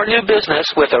attract more new business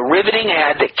with a riveting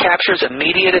ad that captures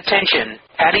immediate attention.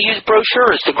 How to use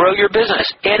brochures to grow your business,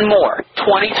 and more.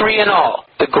 23 in all.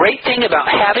 The great thing about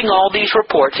having all these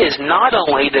reports is not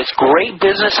only this great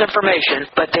business information,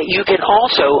 but that you can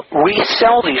also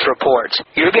resell these reports.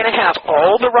 You're going to have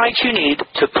all the rights you need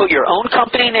to put your own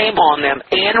company name on them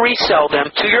and resell them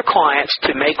to your clients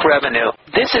to make revenue.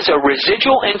 This is a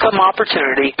residual income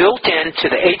opportunity built into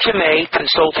the HMA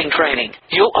consulting training.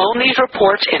 You'll own these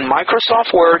reports in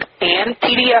Microsoft Word and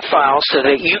PDF files so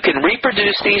that you can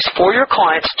reproduce these for your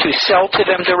clients to sell to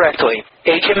them directly.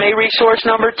 HMA resource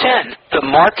number 10, the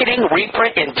marketing,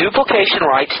 reprint, and duplication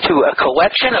rights to a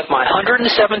collection of my 117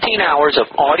 hours of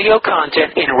audio content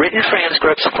and written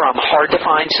transcripts from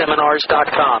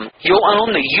hardtofindseminars.com. You'll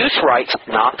own the use rights,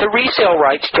 not the resale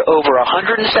rights, to over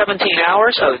 117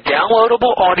 hours of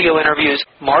downloadable audio interviews,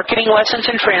 marketing lessons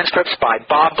and transcripts by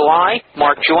Bob Bly,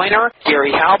 Mark Joyner,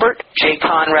 Gary Halbert, J.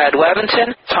 Conrad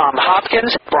Levinson, Tom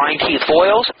Hopkins, Brian Keith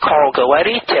Voiles, Carl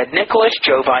Galletti, Ted Nicholas,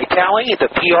 Joe Vitale,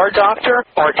 the PR Doctor,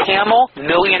 Art Hamill,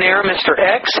 Millionaire Mr.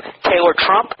 X, Taylor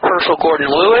Trump, Herschel Gordon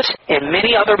Lewis, and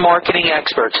many other marketing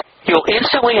experts. You'll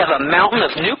instantly have a mountain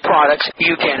of new products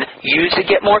you can use to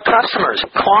get more customers,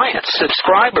 clients,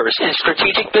 subscribers, and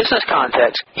strategic business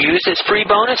contacts. Use as free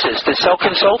bonuses to sell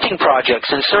consulting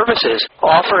projects and services.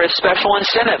 Offer as special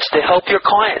incentives to help your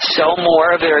clients sell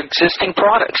more of their existing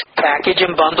products. Package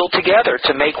and bundle together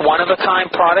to make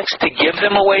one-of-a-kind products to give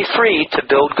them away free to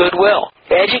build goodwill.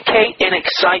 Educate and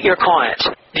excite your clients.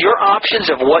 Your options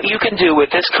of what you can do with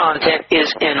this content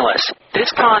is endless.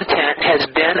 This content has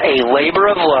been a labor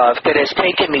of love that has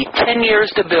taken me 10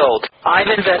 years to build. I've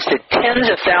invested tens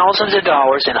of thousands of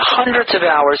dollars and hundreds of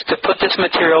hours to put this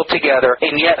material together,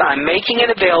 and yet I'm making it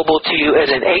available to you as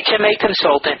an HMA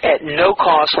consultant at no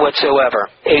cost whatsoever.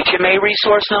 HMA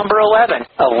resource number 11,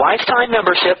 a lifetime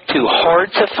membership to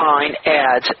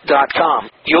hardtofindads.com.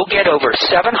 You'll get over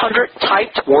 700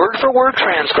 typed word-for-word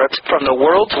transcripts from the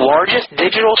world's largest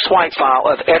digital swipe file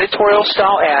of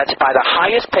editorial-style ads by the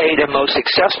highest-paid and most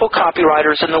successful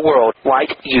copywriters in the world,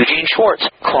 like Eugene Schwartz,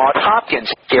 Claude Hopkins,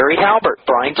 Gary Halbert,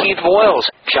 Brian Keith Voiles,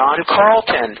 John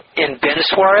Carlton, and Ben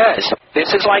Suarez.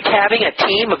 This is like having a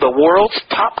team of the world's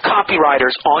top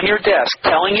copywriters on your desk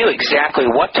telling you exactly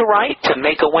what to write to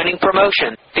make a winning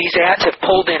promotion. These ads have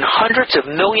pulled in hundreds of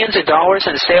millions of dollars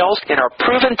in sales and are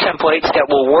proven templates that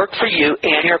will work for you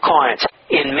and your clients.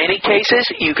 In many cases,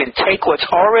 you can take what's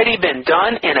already been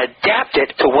done and adapt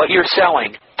it to what you're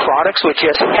selling. Products with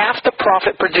just half the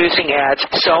profit-producing ads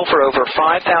sell for over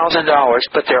 $5,000,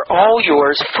 but they're all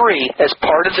yours free as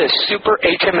part of this Super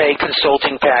HMA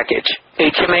consulting package.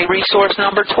 HMA resource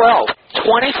number 12,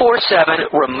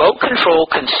 24/7 remote control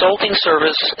consulting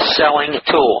service selling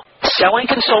tool. Selling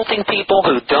consulting people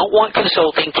who don't want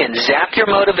consulting can zap your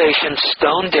motivation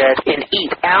stone dead and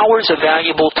eat hours of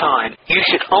valuable time. You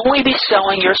should only be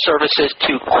selling your services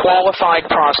to qualified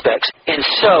prospects, and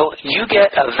so you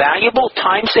get a valuable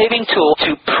time-saving tool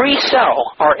to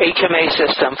pre-sell our HMA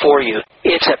system for you.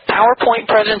 It's a PowerPoint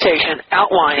presentation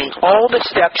outlining all the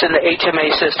steps in the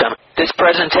HMA system. This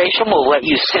presentation will let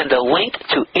you send a link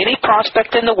to any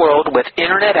prospect in the world with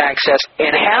internet access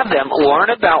and have them learn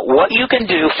about what you can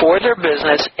do for their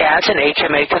business as an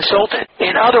HMA consultant.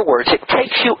 In other words, it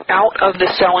takes you out of the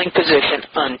selling position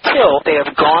until they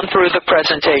have gone through the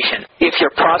presentation. If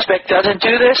your prospect doesn't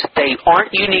do this, they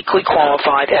aren't uniquely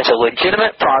qualified as a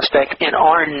legitimate prospect and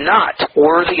are not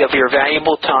worthy of your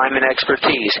valuable time and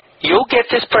expertise. You'll get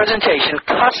this presentation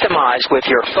customized with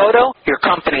your photo, your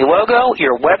company logo,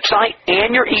 your website,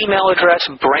 and your email address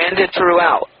branded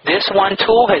throughout. This one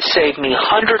tool has saved me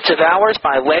hundreds of hours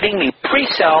by letting me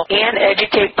pre-sell and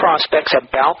educate prospects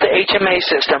about the HMA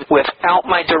system without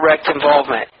my direct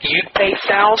involvement. You'd pay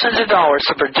thousands of dollars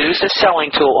to produce a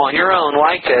selling tool on your own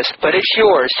like this, but it's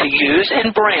yours to use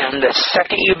and brand the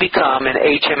second you become an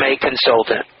HMA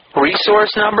consultant.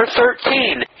 Resource number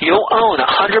 13, you'll own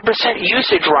 100%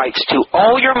 usage rights to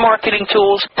all your marketing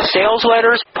tools, sales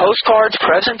letters, postcards,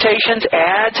 presentations,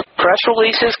 ads, press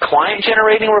releases,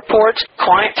 client-generating reports,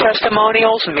 client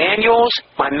testimonials, manuals,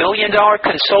 my $1 Million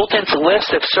Consultants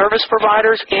list of service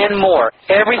providers, and more.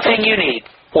 Everything you need.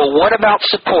 Well, what about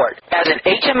support? As an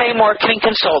HMA marketing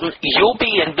consultant, you'll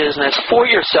be in business for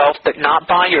yourself, but not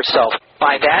by yourself.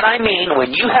 By that I mean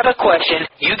when you have a question,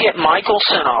 you get Michael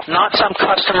Sinoff, not some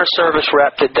customer service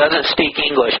rep that doesn't speak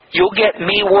English. You'll get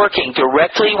me working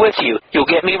directly with you. You'll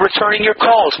get me returning your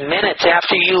calls minutes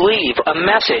after you leave a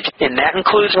message, and that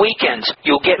includes weekends.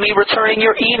 You'll get me returning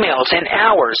your emails in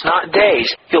hours, not days.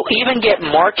 You'll even get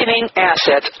marketing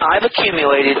assets I've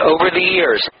accumulated over the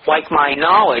years, like my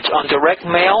knowledge on direct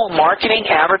mail, marketing,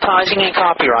 advertising, and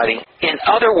copywriting. In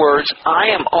other words, I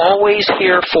am always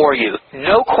here for you.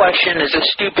 No question is a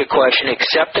stupid question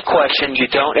except the question you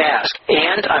don't ask.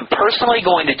 And I'm personally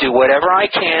going to do whatever I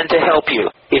can to help you.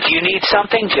 If you need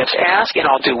something, just ask, and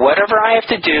I'll do whatever I have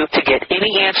to do to get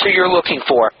any answer you're looking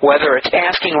for, whether it's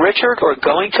asking Richard or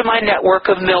going to my network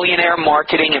of millionaire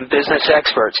marketing and business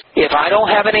experts. If I don't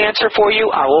have an answer for you,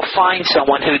 I will find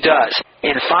someone who does.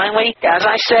 And finally, as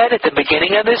I said at the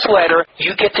beginning of this letter,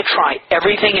 you get to try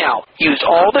everything out. Use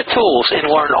all the tools and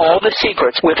learn all the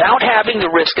secrets without having to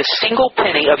risk a single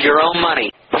penny of your own money.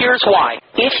 here's why.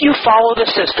 If you follow the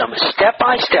system step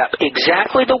by step,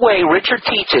 exactly the way Richard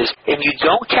teaches, and you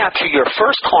don't capture your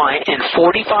first client in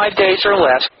 45 days or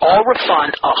less, I'll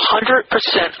refund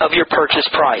 100% of your purchase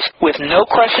price, with no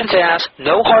questions asked,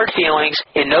 no hard feelings,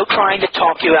 and no trying to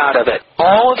talk you out of it.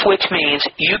 All of which means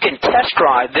you can test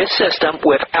drive this system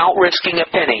without risking a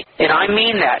penny. And I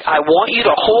mean that. I want you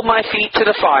to hold my feet to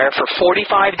the fire for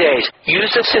 45 days. Use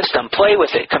the system, play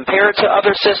with it, compare it to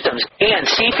other systems, and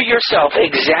see for yourself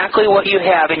exactly what you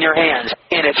have in your hands.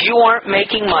 And if you aren't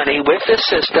making money with this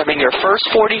system in your first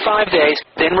 45 days,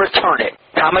 then return it.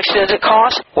 How much does it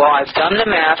cost? Well, I've done the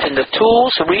math, and the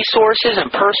tools, resources,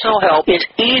 and personal help is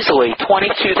easily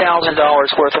 $22,000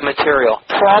 worth of material,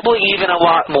 probably even a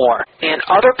lot more. And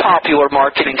other popular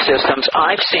marketing systems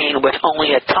I've seen with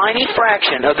only a tiny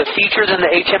fraction of the features in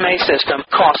the HMA system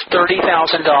cost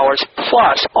 $30,000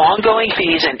 plus ongoing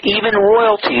fees and even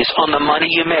royalties on the money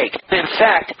you make. In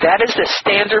fact, that is the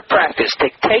standard practice,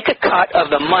 to take a cut of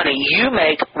the money you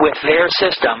make with their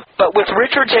system. But with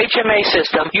Richard's HMA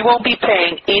system, you won't be paying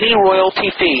any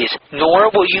royalty fees, nor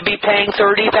will you be paying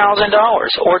 $30,000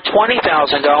 or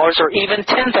 $20,000 or even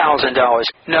 $10,000.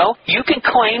 No, you can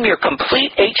claim your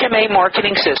complete HMA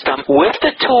marketing system with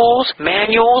the tools,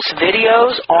 manuals,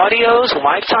 videos, audios,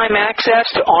 lifetime access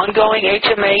to ongoing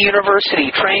HMA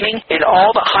University training, and all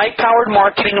the high-powered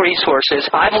marketing resources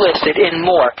I've listed and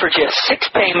more for just 6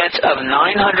 payments of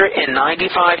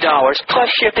 $995 plus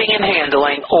shipping and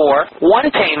handling, or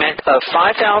 1 payment of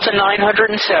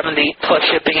 $5,970 plus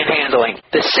shipping and handling.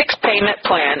 The 6-payment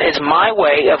plan is my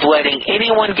way of letting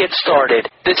anyone get started.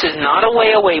 This is not a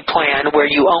layaway plan where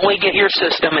you only get your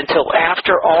system until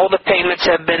after all the payments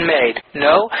have been made.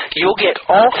 No, you'll get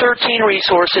all 13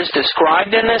 resources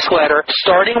described in this letter,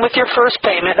 starting with your first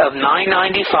payment of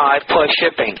 $995 plus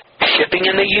shipping. Shipping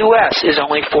in the U.S. is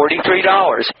only $43.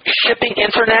 Shipping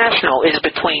international is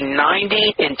between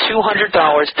 $90 and $200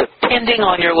 depending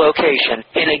on your location.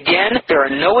 And again, there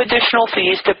are no additional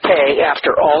fees to pay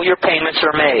after all your payments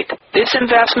are made. This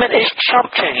investment is chump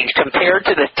change compared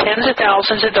to the tens of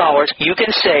thousands of dollars you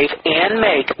can save and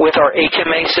make with our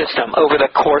HMA system over the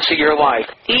course of your life,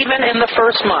 even in the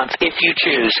first month if you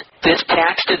choose. This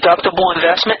tax-deductible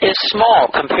investment is small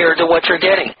compared to what you're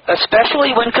getting,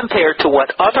 especially when compared to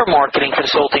what other marketing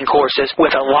consulting courses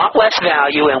with a lot less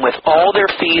value and with all their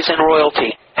fees and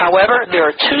royalty. However, there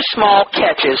are 2 small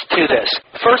catches to this.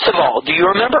 First of all, do you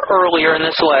remember earlier in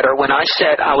this letter when I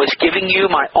said I was giving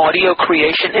you my audio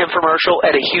creation infomercial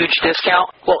at a huge discount?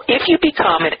 Well, if you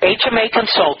become an HMA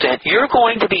consultant, you're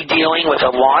going to be dealing with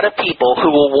a lot of people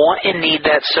who will want and need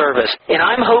that service. And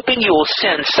I'm hoping you will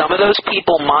send some of those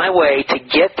people my way to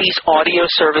get these audio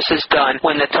services done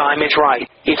when the time is right.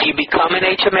 If you become an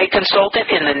HMA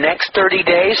consultant in the next 30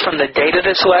 days from the date of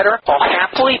this letter, I'll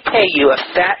happily pay you a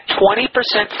fat 20%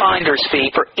 finder's fee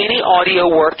for any audio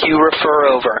work you refer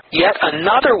over. Yet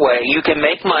another way you can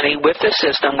make money with the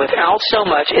system without so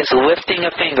much as lifting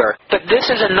a finger. But this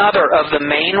is another of the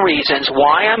main reasons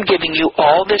why I'm giving you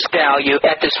all this value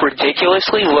at this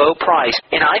ridiculously low price.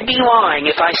 And I'd be lying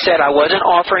if I said I wasn't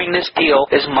offering this deal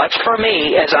as much for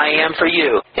me as I am for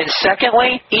you. And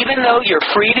secondly, even though you're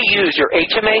free to use your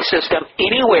HMA system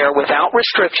anywhere without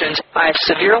restrictions, I have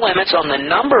severe limits on the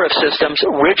number of systems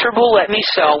Richard will let me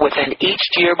sell within each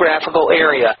geographical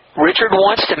area. Richard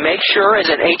wants to make sure as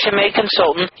an HMA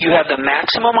consultant you have the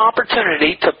maximum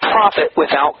opportunity to profit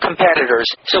without competitors.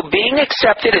 So being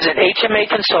accepted as an HMA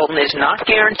consultant is not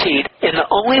guaranteed, and the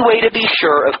only way to be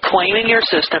sure of claiming your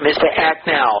system is to act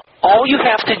now. All you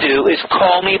have to do is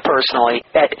call me personally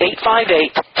at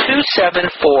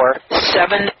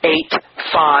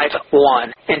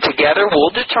 858-274-7851, and together we'll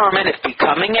determine if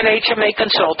becoming an HMA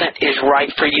consultant is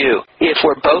right for you. If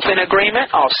we're both in agreement,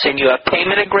 I'll send you a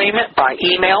payment agreement by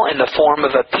email in the form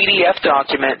of a PDF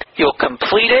document. You'll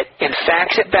complete it and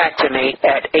fax it back to me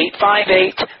at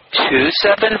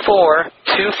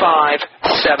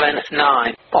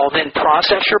 858-274-2579. I'll then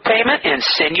process your payment and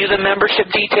send you the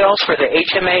membership details for the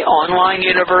HMA Online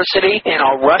University, and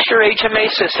I'll rush your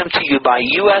HMA system to you by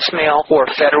U.S. mail or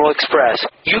Federal Express.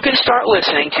 You can start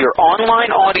listening to your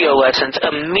online audio lessons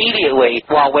immediately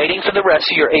while waiting for the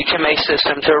rest of your HMA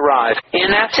system to arrive.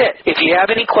 And that's it. If you have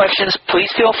any questions,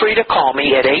 please feel free to call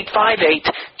me at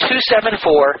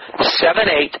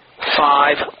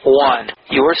 858-274-7851.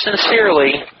 Yours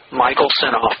sincerely, Michael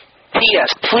Sinoff.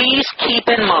 P.S. Please keep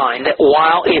in mind that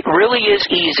while it really is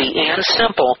easy and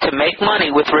simple to make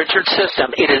money with Richard's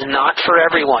system, it is not for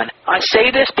everyone. I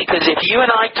say this because if you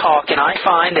and I talk and I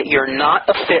find that you're not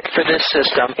a fit for this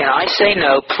system and I say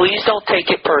no, please don't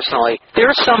take it personally. There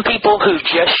are some people who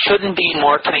just shouldn't be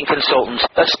marketing consultants,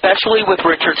 especially with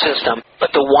Richard's system.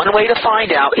 But the one way to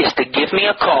find out is to give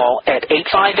me a call at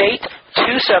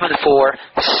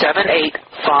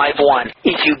 858-274-7851.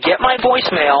 If you get my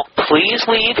voicemail, please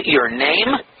leave your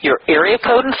name, your area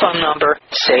code and phone number,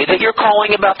 say that you're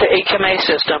calling about the HMA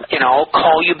system, and I'll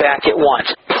call you back at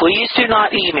once. Please do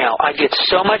not email. I get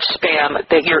so much spam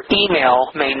that your email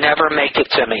may never make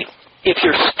it to me. If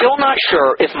you're still not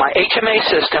sure if my HMA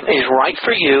system is right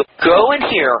for you, go and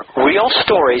hear real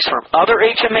stories from other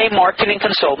HMA marketing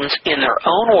consultants in their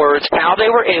own words how they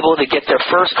were able to get their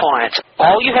first clients.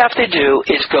 All you have to do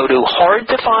is go to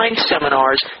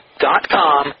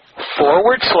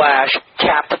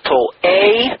hardtofindseminars.com/capital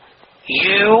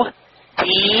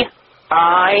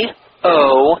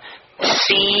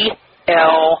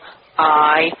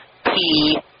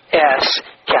AUDIOCLIPS,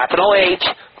 capital H,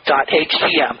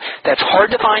 .htm. That's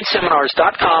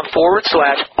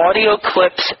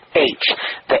hardtofindseminars.com/audioclipsH.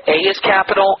 The A is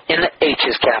capital and the H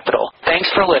is capital.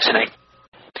 Thanks for listening.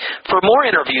 For more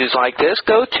interviews like this,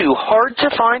 go to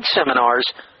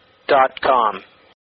hardtofindseminars.com.